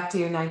came back to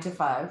your 9 to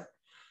 5,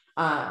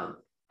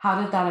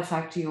 how did that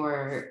affect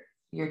your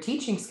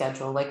teaching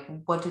schedule? Like,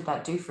 what did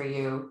that do for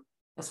you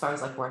as far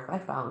as like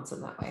work-life balance in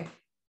that way?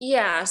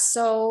 Yeah.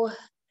 So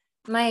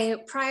my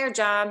prior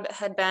job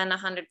had been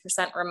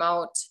 100%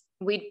 remote.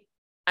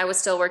 I was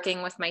still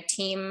working with my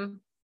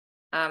team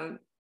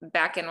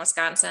back in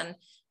Wisconsin.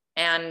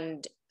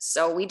 And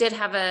so we did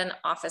have an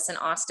office in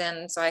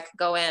Austin, so I could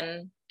go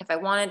in if I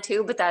wanted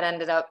to, but that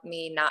ended up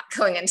me not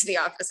going into the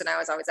office, and I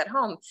was always at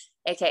home,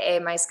 AKA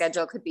my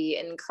schedule could be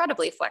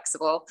incredibly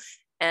flexible,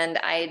 and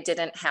I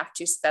didn't have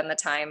to spend the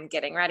time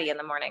getting ready in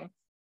the morning.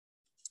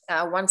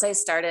 Once I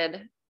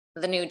started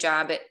the new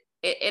job,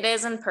 it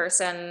is in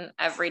person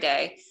every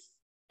day.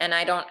 And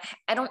I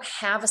don't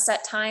have a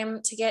set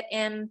time to get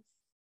in,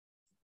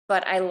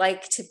 but I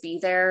like to be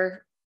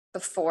there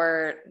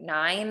before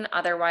 9.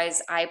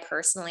 Otherwise, I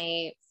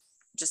personally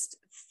just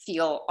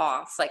feel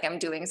off, like I'm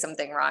doing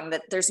something wrong,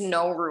 that there's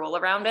no rule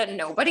around it.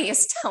 Nobody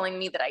is telling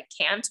me that I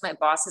can't. My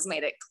boss has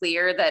made it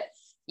clear that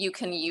you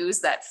can use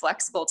that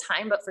flexible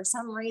time, but for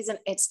some reason,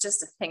 it's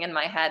just a thing in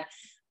my head.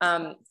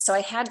 So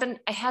I had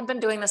been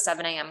doing the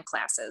 7 a.m.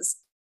 classes,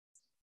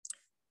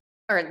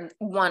 or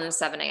one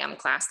 7 a.m.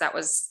 class. That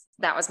was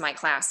my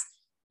class.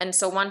 And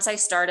so once I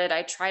started,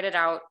 I tried it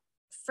out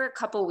for a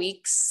couple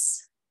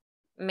weeks,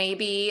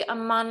 maybe a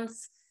month,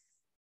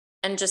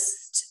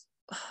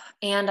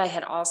 and I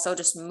had also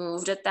just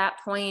moved at that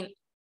point,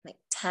 like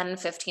 10,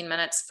 15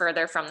 minutes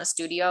further from the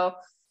studio.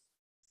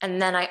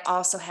 And then I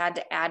also had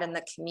to add in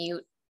the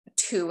commute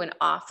to an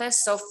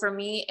office. So for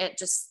me, it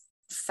just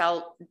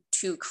felt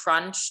too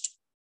crunched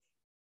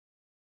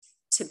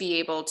to be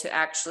able to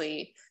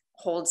actually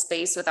hold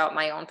space without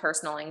my own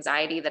personal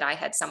anxiety that I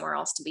had somewhere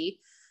else to be.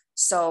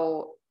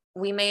 So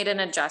we made an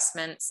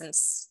adjustment,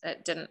 since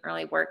it didn't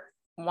really work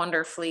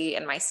wonderfully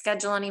in my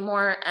schedule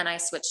anymore. And I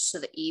switched to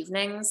the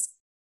evenings,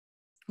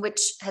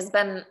 which has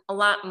been a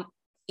lot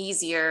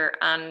easier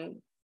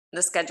on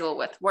the schedule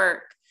with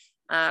work.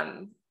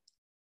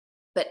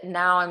 But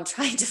now I'm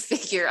trying to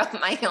figure out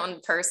my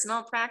own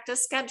personal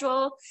practice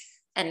schedule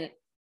and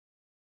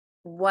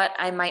what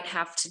I might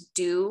have to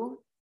do,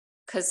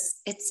 because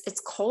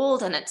it's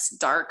cold and it's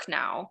dark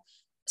now.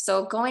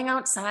 So going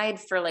outside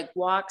for like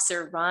walks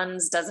or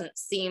runs doesn't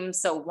seem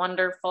so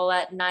wonderful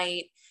at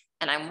night.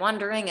 And I'm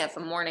wondering if a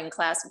morning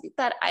class would be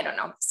better. I don't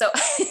know. So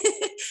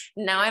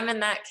now I'm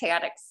in that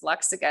chaotic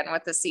flux again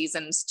with the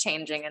seasons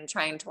changing and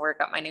trying to work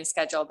out my new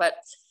schedule. But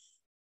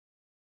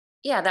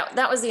yeah,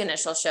 that was the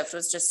initial shift,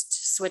 was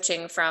just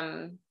switching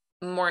from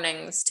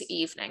mornings to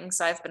evenings.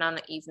 So I've been on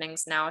the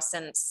evenings now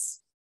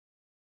since,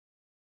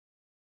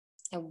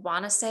 I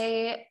want to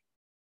say,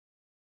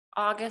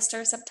 August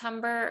or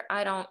September.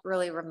 I don't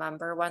really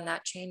remember when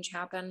that change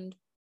happened,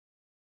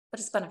 but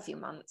it's been a few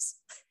months.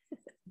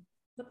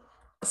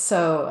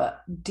 So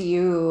do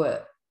you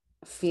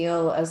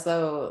feel as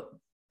though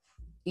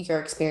your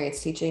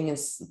experience teaching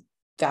is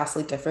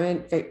vastly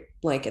different,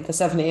 like at the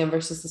 7 a.m.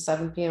 versus the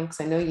 7 p.m.? Because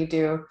I know you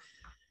do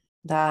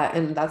that,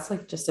 and that's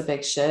like just a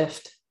big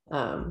shift.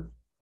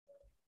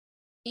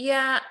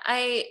 Yeah,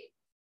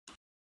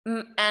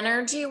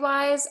 energy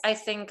wise, I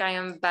think I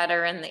am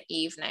better in the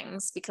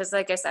evenings, because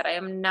like I said, I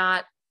am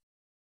not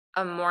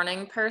a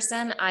morning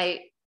person.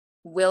 I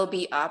will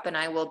be up and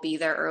I will be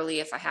there early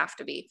if I have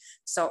to be.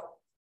 So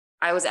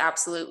I was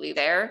absolutely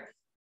there,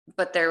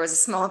 but there was a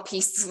small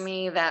piece of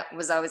me that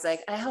was always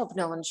like, I hope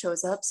no one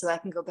shows up so I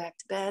can go back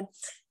to bed,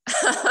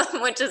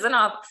 which is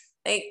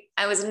like,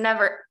 I was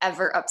never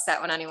ever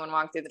upset when anyone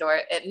walked through the door.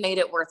 It made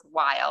it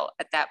worthwhile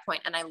at that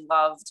point, and I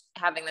loved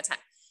having the time.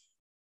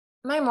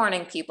 My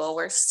morning people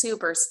were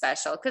super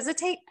special, because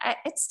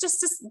it's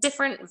just a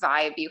different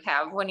vibe you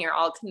have when you're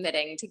all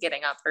committing to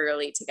getting up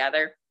early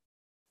together.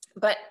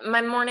 But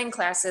my morning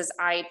classes,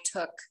 I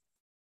took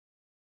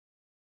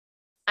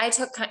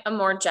a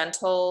more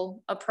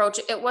gentle approach.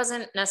 It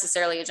wasn't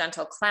necessarily a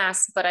gentle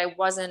class, but I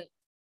wasn't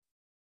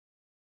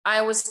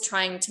I was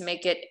trying to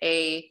make it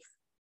a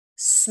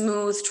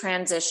smooth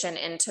transition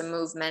into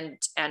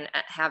movement and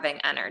having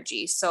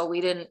energy. So we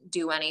didn't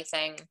do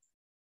anything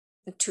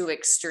too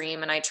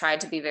extreme. And I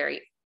tried to be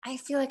I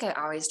feel like I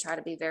always try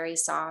to be very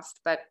soft,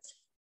 but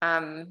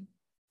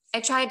I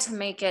tried to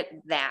make it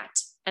that.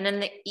 And in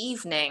the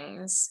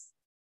evenings,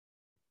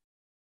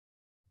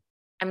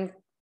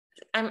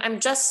 I'm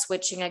just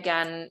switching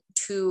again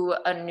to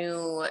a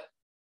new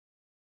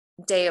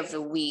day of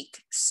the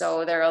week.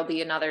 So there'll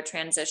be another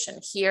transition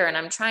here. And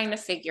I'm trying to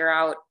figure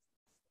out,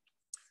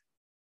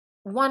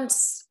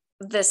 once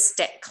this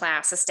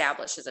class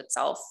establishes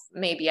itself,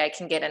 maybe I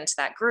can get into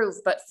that groove.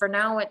 But for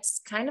now,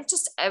 it's kind of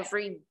just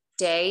every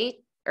day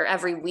or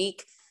every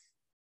week,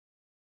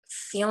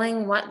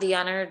 feeling what the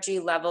energy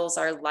levels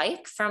are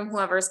like from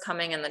whoever's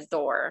coming in the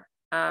door.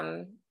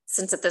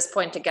 Since at this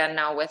point, again,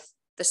 now with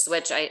the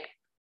switch, I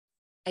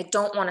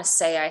don't want to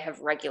say I have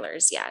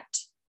regulars yet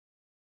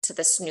to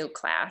this new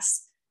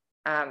class.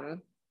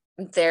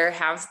 There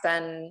have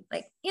been,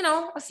 like,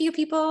 a few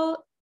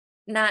people.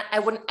 I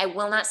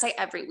will not say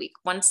every week.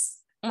 Once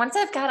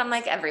I've got them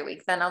like every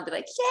week, then I'll be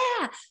like,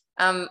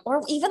 yeah.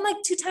 Or even like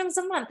 2 times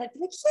a month, I'd be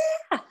like,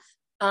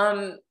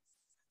 yeah.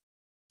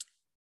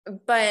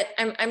 But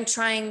I'm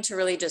trying to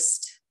really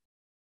just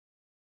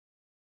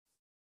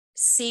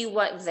see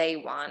what they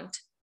want,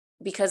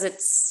 because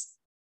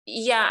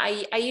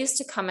I used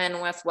to come in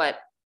with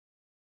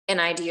an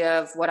idea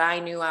of what I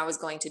knew I was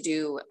going to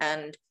do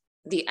and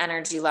the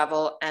energy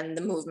level and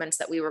the movements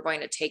that we were going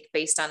to take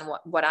based on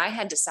what I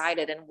had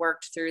decided and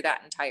worked through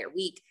that entire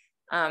week.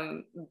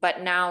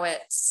 But now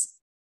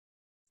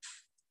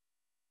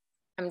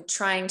I'm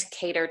trying to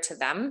cater to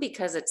them,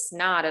 because it's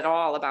not at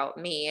all about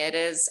me. It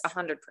is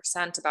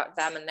 100% about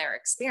them and their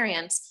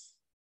experience.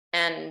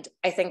 And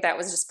I think that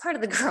was just part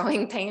of the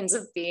growing pains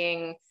of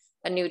being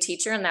a new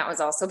teacher. And that was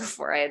also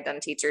before I had done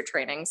teacher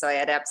training. So I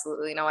had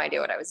absolutely no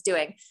idea what I was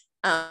doing.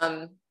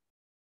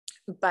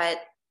 But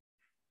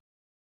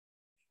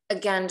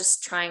again,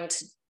 just trying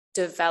to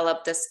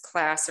develop this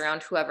class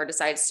around whoever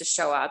decides to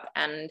show up,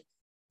 and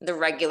the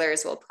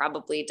regulars will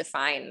probably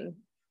define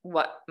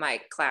what my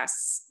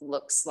class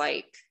looks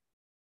like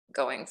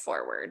going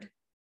forward,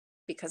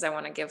 because I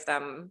want to give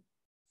them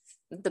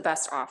the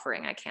best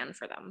offering I can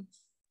for them.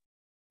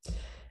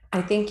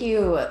 I think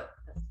you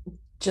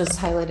just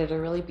highlighted a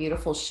really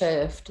beautiful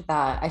shift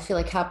that I feel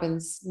like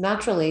happens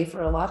naturally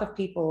for a lot of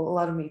people, a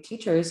lot of new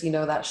teachers,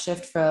 that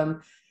shift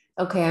from,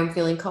 okay, I'm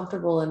feeling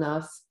comfortable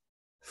enough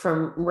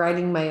from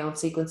writing my own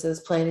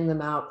sequences, planning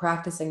them out,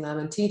 practicing them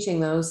and teaching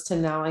those, to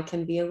now I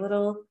can be a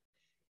little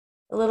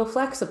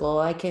flexible.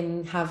 I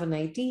can have an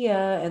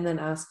idea and then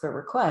ask for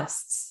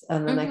requests,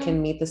 and then I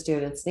can meet the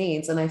students'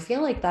 needs. And I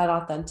feel like that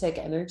authentic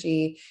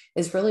energy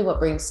is really what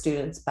brings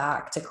students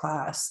back to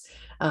class.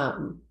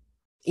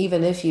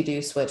 Even if you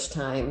do switch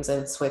times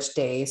and switch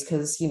days,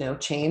 because,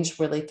 change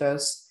really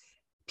throws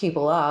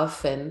people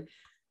off, and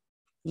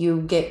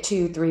you get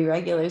 2-3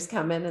 regulars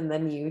come in and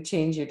then you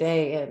change your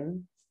day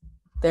and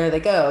there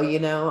they go,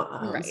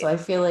 Right. So I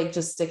feel like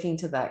just sticking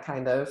to that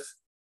kind of,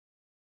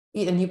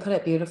 and you put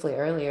it beautifully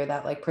earlier,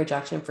 that like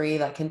projection free,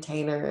 that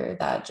container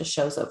that just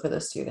shows up for the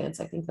students.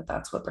 I think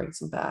that's what brings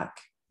them back.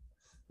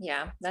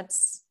 Yeah,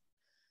 that's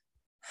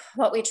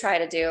what we try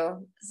to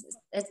do.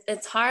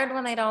 It's hard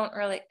when they don't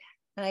really,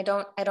 and I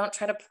don't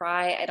try to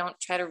pry. I don't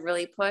try to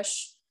really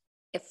push.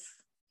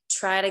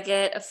 Try to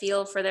get a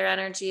feel for their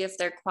energy. If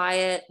they're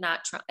quiet,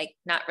 not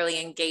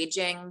really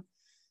engaging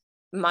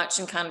much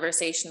in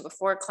conversation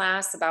before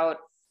class about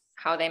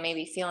how they may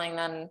be feeling,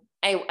 then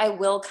I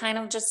will kind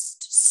of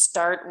just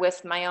start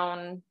with my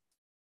own,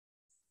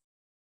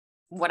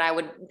 what I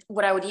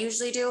would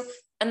usually do.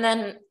 And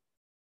then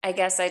I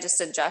guess I just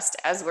adjust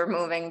as we're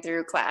moving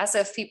through class.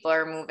 If people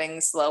are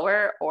moving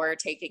slower or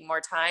taking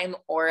more time,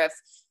 or if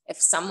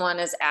someone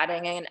is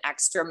adding in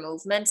extra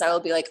movements, I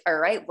will be like, all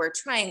right, we're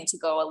trying to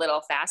go a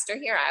little faster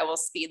here. I will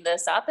speed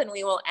this up and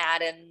we will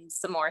add in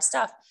some more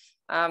stuff.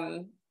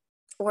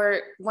 Or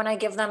when I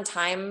give them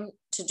time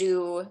to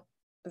do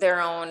their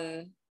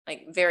own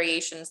like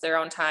variations, their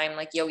own time,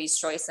 like Yogi's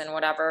Choice and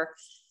whatever,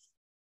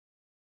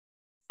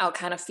 I'll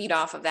kind of feed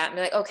off of that and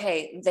be like,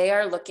 okay, they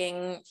are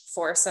looking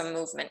for some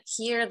movement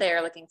here. They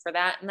are looking for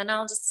that. And then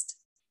I'll just,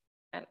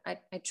 I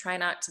try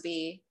not to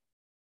be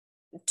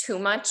too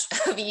much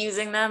of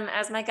using them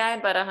as my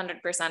guide, but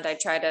 100% I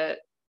try to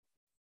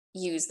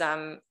use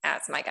them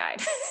as my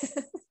guide.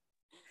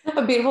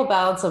 A beautiful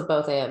balance of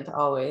both, and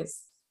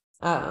always.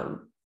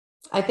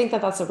 I think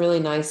that's a really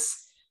nice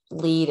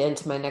lead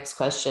into my next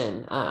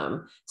question.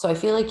 So I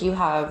feel like you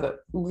have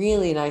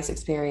really nice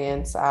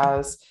experience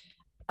as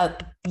a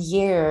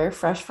year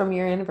fresh from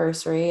your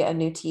anniversary, a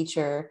new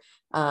teacher,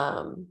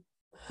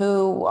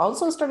 who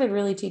also started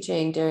really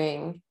teaching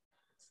during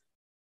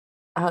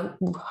a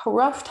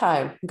rough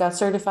time, got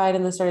certified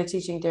and then started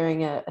teaching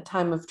during a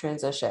time of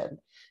transition.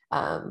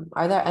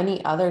 Are there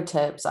any other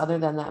tips other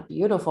than that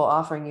beautiful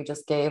offering you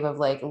just gave of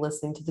like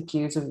listening to the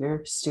cues of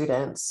your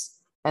students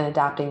and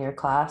adapting your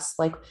class?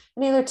 Like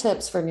any other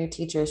tips for new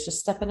teachers just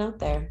stepping out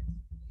there?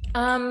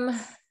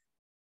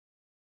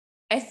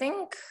 I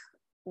think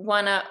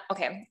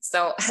okay,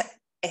 so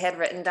I had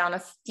written down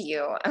a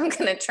few. I'm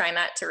going to try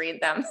not to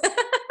read them.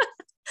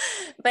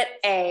 But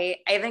I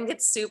think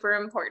it's super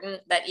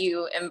important that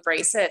you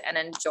embrace it and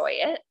enjoy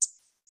it.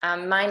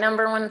 My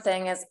number one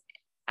thing is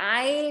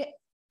I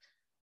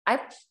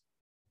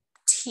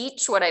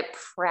teach what I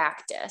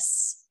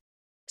practice.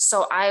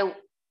 So I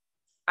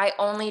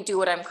only do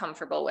what I'm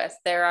comfortable with.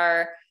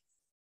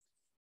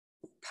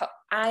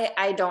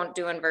 I don't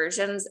do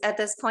inversions at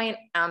this point.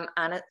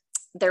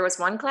 There was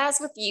one class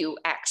with you,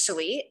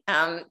 actually.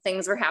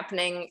 Things were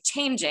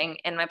changing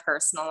in my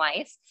personal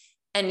life,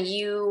 and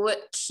you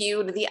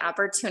cued the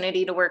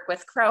opportunity to work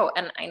with Crow.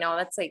 And I know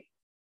that's like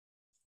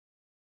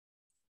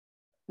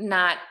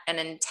not an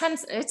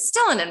intense, it's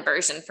still an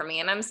inversion for me.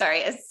 And I'm sorry,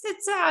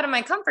 it's out of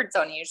my comfort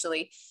zone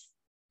usually.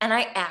 And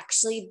I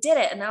actually did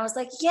it. And I was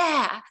like,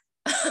 yeah.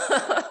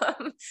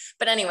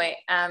 But anyway,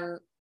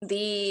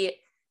 the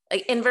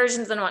like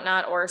inversions and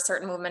whatnot, or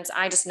certain movements,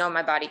 I just know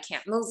my body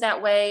can't move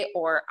that way,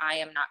 or I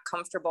am not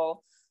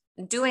comfortable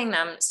doing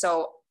them.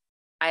 So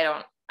I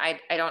don't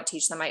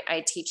teach them.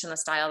 I teach in the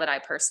style that I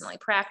personally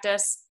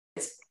practice.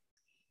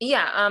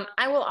 Yeah.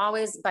 I will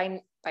always,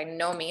 by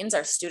no means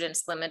are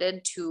students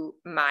limited to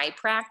my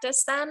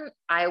practice. Then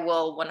I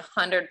will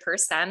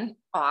 100%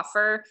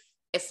 offer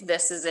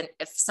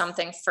if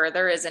something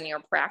further is in your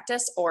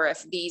practice, or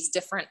if these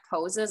different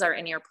poses are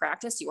in your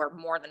practice, you are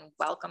more than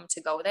welcome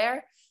to go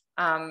there.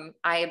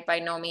 I, by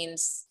no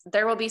means,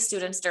 there will be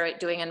students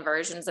doing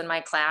inversions in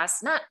my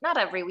class, not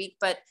every week,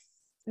 but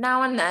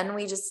now and then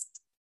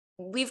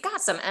we've got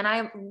some, and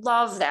I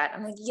love that.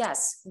 I'm like,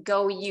 yes,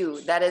 go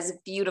you. That is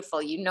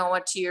beautiful. You know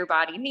what your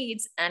body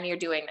needs and you're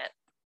doing it.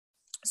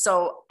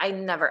 So I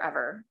never,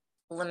 ever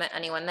limit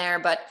anyone there,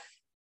 but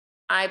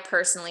I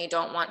personally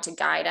don't want to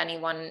guide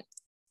anyone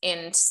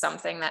into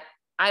something that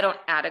I don't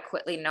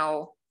adequately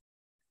know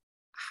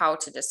how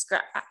to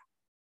describe.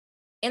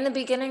 In the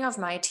beginning of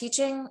my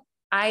teaching,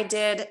 I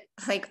did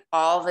like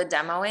all the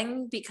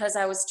demoing because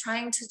I was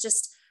trying to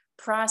just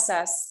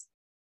process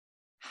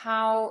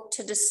how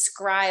to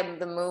describe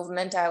the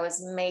movement I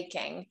was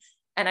making.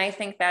 And I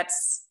think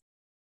that's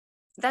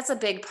a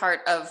big part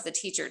of the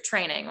teacher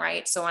training,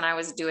 right? So when I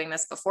was doing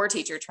this before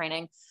teacher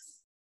training,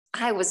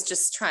 I was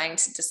just trying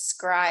to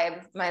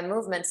describe my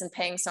movements and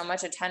paying so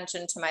much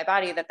attention to my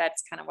body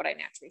that's kind of what I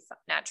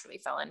naturally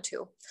fell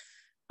into.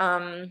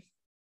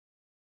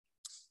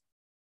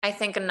 I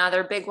think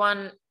another big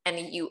one, and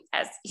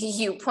as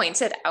you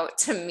pointed out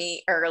to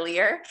me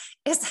earlier,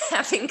 is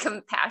having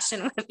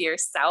compassion with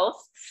yourself,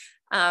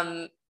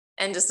 and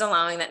just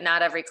allowing that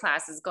not every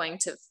class is going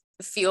to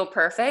feel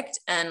perfect,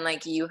 and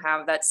like you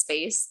have that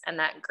space and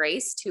that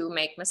grace to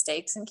make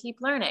mistakes and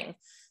keep learning.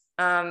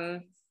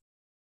 So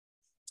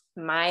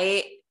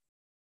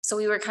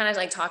we were kind of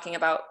like talking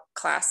about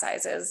class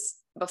sizes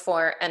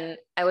before, and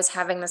I was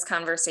having this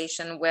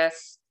conversation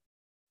with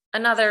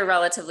another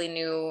relatively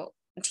new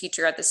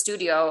teacher at the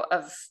studio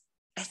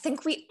I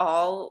think we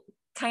all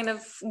kind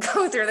of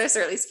go through this,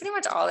 or at least pretty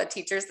much all the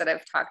teachers that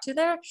I've talked to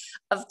there,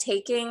 of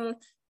taking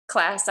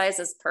class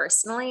sizes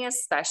personally,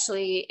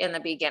 especially in the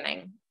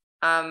beginning,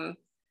 and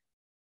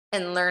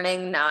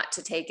learning not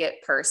to take it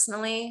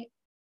personally.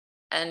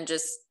 And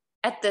just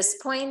at this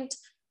point,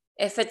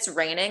 if it's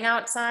raining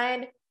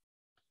outside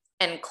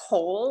and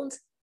cold,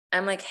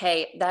 I'm like,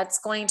 hey, that's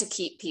going to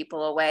keep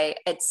people away.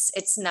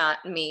 It's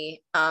not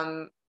me.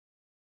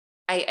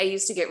 I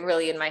used to get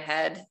really in my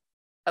head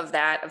of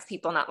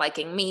people not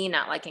liking me,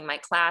 not liking my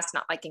class,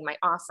 not liking my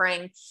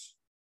offering.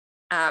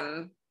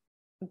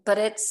 But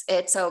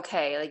it's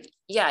okay. Like,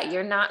 yeah,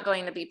 you're not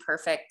going to be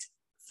perfect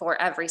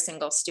for every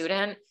single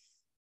student,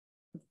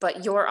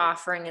 but your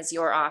offering is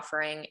your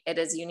offering. It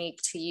is unique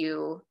to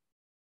you,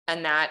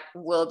 and that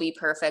will be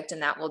perfect,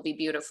 and that will be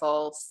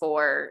beautiful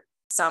for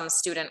some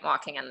student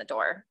walking in the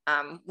door.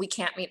 We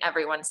can't meet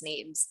everyone's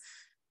needs.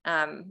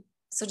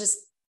 So just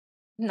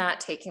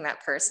not taking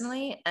that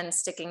personally and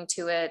sticking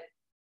to it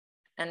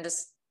and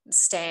just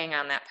staying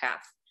on that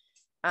path.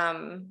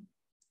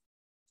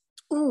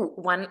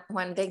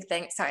 One big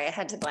thing, sorry, I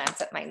had to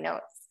glance at my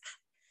notes.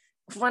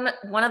 One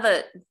of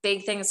the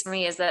big things for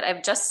me is that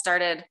I've just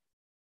started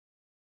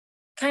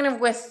kind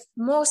of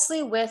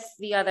mostly with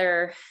the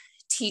other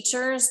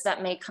teachers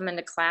that may come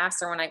into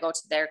class, or when I go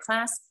to their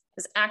class,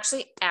 is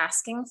actually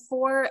asking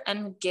for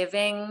and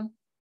giving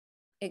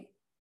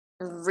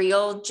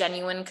real,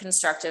 genuine,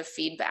 constructive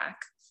feedback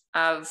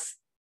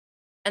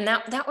and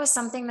that was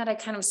something that I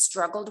kind of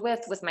struggled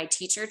with my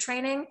teacher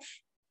training.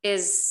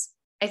 Is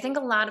I think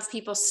a lot of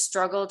people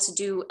struggle to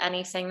do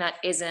anything that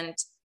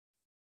isn't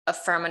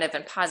affirmative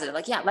and positive.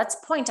 Like, yeah, let's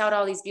point out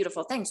all these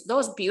beautiful things.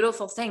 Those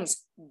beautiful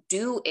things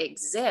do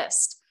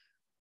exist.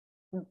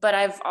 But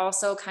I've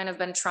also kind of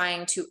been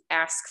trying to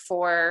ask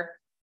for,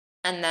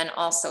 and then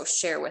also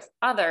share with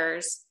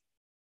others,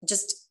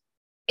 just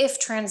if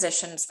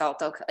transitions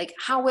felt okay, like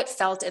how it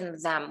felt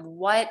in them,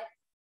 what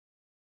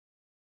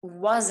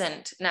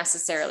wasn't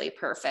necessarily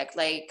perfect.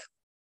 Like,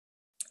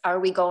 are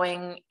we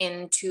going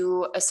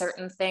into a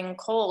certain thing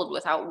cold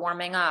without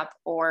warming up?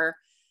 Or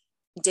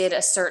did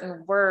a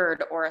certain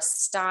word or a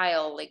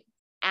style like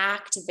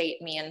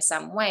activate me in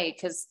some way.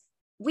 Cause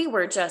we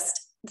were just,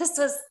 this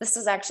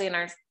was actually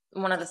in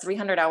one of the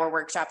 300-hour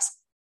workshops.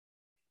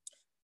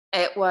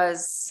 It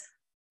was,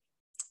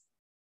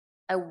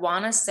 I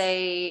want to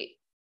say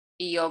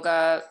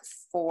yoga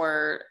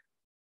for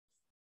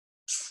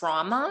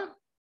trauma,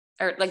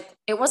 or like,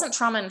 it wasn't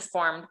trauma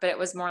informed, but it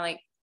was more like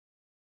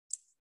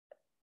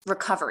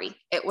recovery.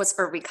 It was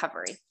for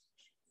recovery.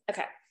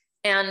 Okay.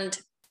 And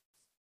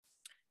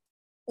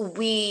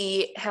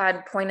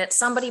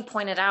somebody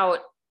pointed out,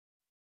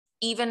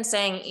 even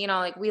saying, you know,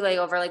 like we lay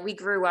over, like we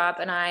grew up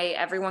and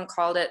everyone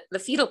called it the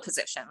fetal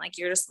position. Like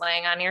you're just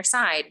laying on your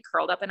side,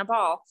 curled up in a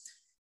ball.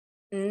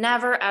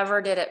 Never,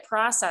 ever did it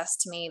process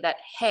to me that,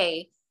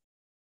 hey,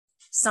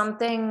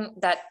 something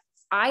that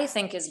I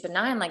think is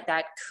benign like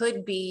that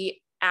could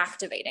be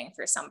activating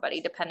for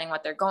somebody, depending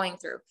what they're going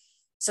through.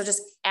 So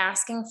just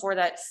asking for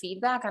that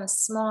feedback on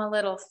small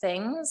little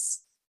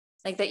things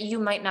like that you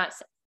might not,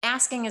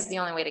 asking is the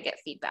only way to get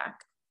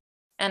feedback.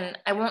 And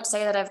I won't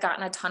say that I've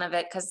gotten a ton of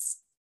it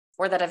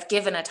or that I've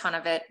given a ton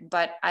of it,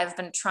 but I've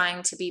been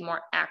trying to be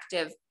more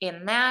active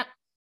in that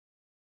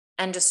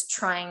and just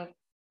trying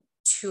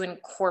to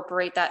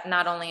incorporate that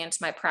not only into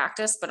my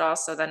practice, but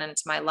also then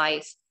into my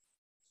life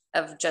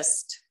of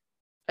just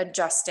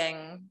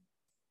adjusting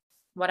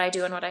what I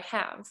do and what I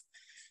have.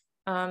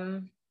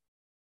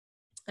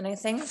 And I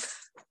think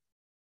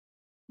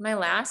my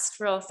last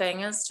real thing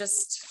is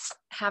just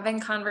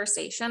having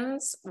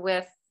conversations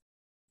with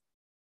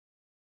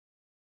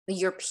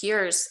your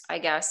peers, I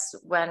guess,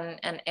 when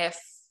and if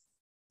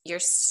you're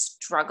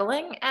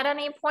struggling at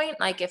any point,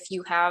 like if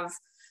you have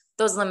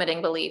those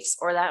limiting beliefs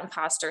or that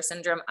imposter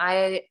syndrome.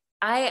 I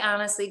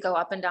honestly go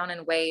up and down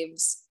in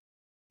waves.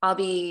 I'll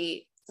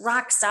be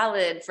rock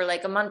solid for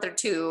like a month or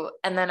two,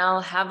 and then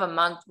I'll have a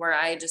month where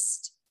I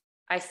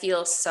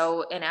feel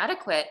so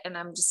inadequate, and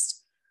I'm just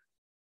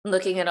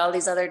looking at all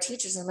these other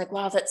teachers and I'm like,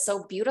 wow, that's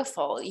so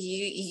beautiful.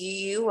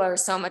 You are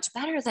so much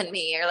better than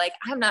me. Or like,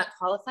 I'm not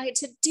qualified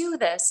to do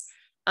this.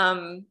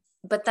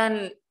 But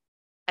then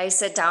I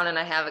sit down and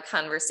I have a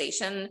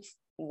conversation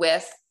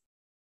with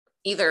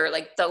either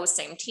like those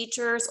same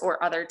teachers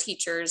or other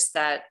teachers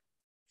that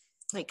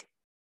like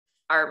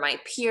are my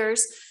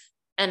peers.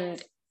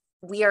 And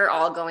we are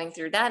all going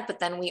through that, but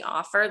then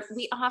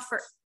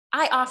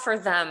I offer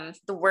them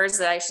the words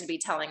that I should be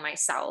telling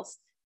myself.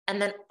 And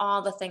then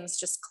all the things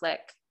just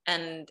click.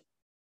 And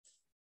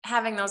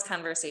having those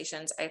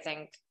conversations, I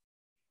think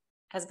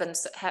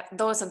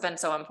those have been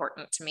so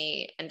important to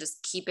me, and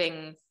just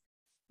keeping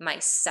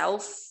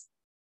myself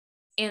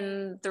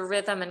in the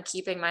rhythm and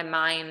keeping my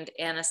mind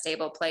in a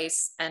stable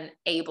place and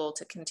able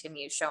to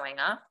continue showing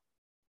up.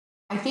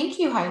 I think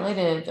you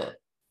highlighted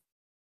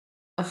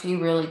a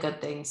few really good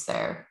things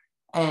there.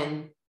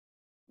 And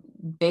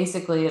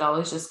basically, it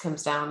always just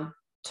comes down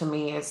to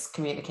me as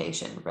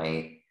communication,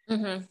 right?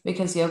 Mm-hmm.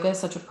 Because yoga is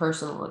such a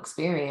personal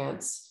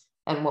experience.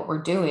 And what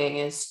we're doing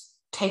is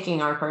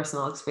taking our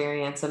personal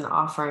experience and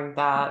offering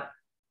that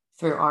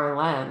through our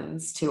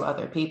lens to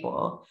other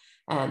people.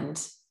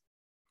 And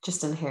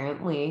just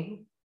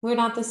inherently, we're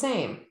not the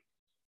same.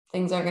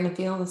 Things aren't going to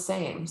feel the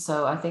same.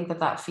 So I think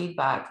that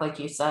feedback, like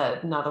you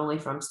said, not only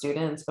from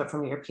students, but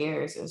from your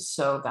peers, is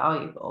so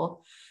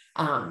valuable.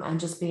 And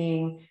just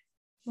being,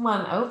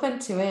 one, open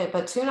to it,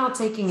 but two, not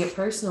taking it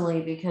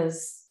personally,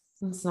 because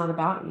it's not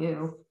about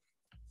you.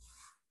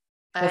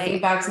 The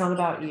feedback's not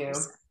about you.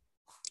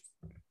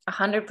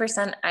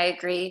 100%. I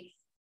agree.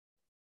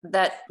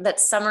 That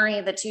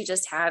summary that you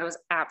just had was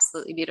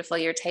absolutely beautiful.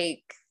 Your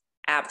take,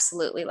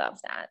 absolutely love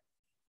that.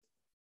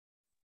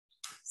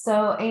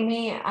 So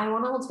Amy, I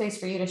want to hold space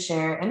for you to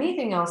share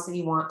anything else that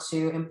you want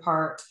to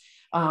impart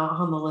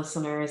on the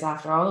listeners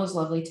after all those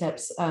lovely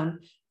tips for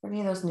any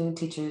of those new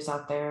teachers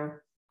out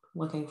there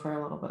looking for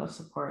a little bit of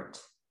support.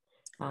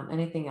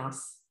 Anything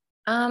else?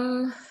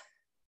 I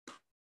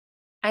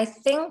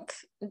think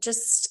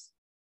just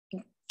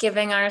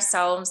giving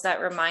ourselves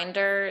that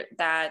reminder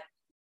that,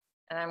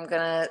 and I'm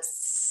going to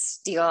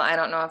steal, I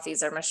don't know if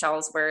these are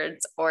Michelle's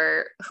words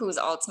or whose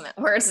ultimate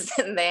words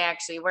they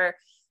actually were,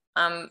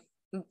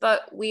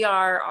 but we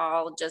are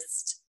all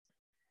just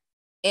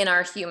in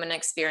our human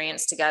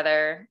experience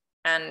together,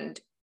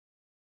 and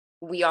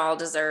we all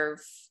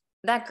deserve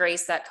that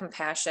grace, that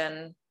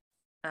compassion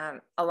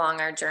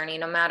along our journey,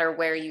 no matter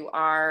where you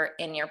are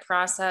in your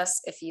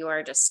process. If you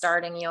are just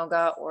starting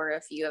yoga, or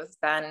if you have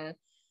been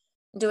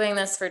doing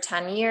this for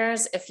 10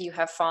 years, if you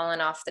have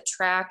fallen off the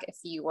track, if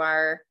you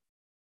are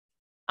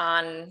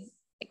on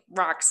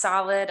rock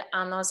solid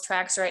on those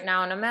tracks right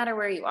now, no matter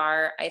where you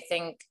are, I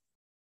think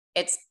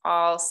it's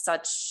all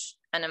such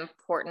an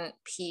important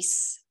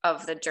piece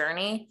of the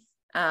journey.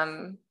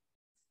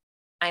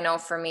 I know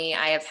for me,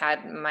 I have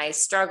had my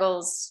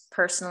struggles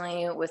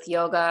personally with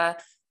yoga,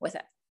 with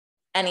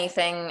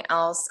anything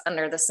else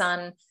under the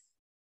sun.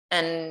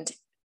 And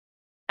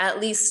at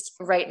least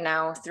right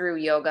now through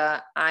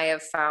yoga, I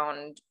have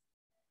found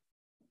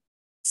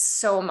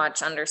so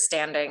much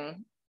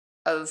understanding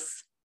of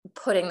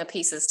putting the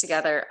pieces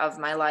together of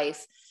my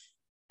life.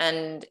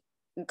 And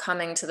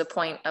coming to the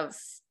point of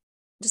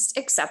just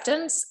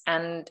acceptance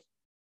and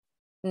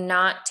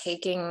not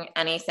taking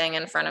anything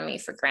in front of me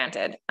for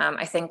granted.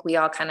 I think we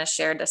all kind of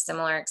shared a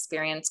similar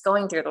experience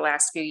going through the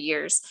last few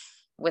years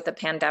with the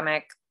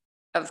pandemic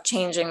of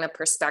changing the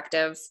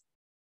perspective.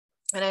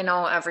 And I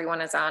know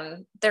everyone is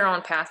on their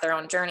own path, their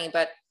own journey,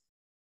 but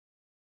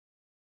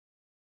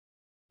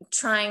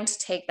trying to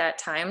take that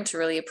time to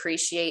really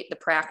appreciate the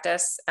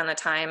practice and the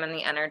time and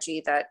the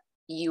energy that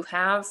you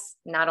have,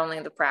 not only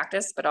the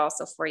practice, but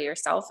also for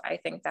yourself. I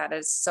think that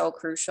is so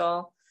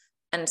crucial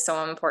and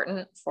so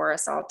important for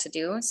us all to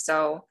do.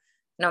 So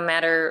no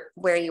matter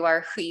where you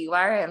are, who you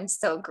are, I'm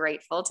so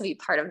grateful to be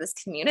part of this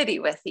community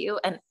with you.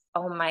 And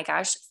oh my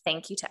gosh,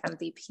 thank you to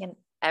MVP and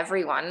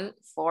everyone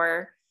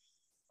for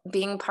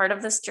being part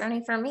of this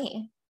journey for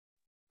me.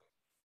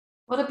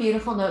 What a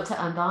beautiful note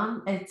to end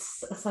on.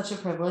 It's such a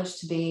privilege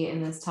to be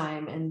in this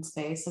time and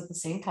space at the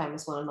same time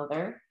as one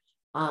another.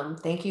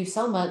 Thank you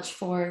so much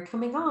for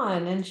coming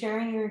on and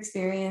sharing your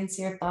experience,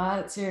 your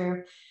thoughts,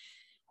 your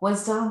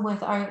wisdom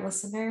with our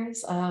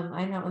listeners.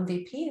 I know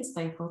MVP is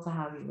thankful to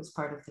have you as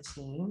part of the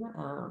team.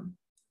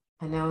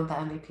 I know that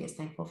MVP is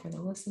thankful for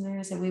the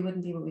listeners, and we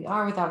wouldn't be what we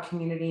are without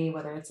community,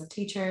 whether it's a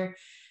teacher,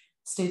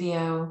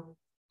 studio,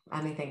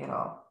 anything at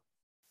all.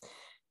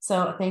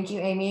 So thank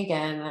you, Amy,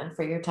 again,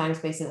 for your time,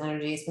 space, and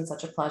energy. It's been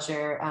such a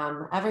pleasure.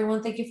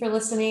 Everyone, thank you for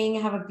listening.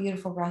 Have a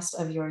beautiful rest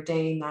of your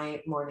day,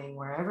 night, morning,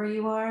 wherever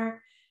you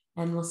are,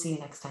 and we'll see you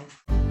next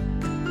time.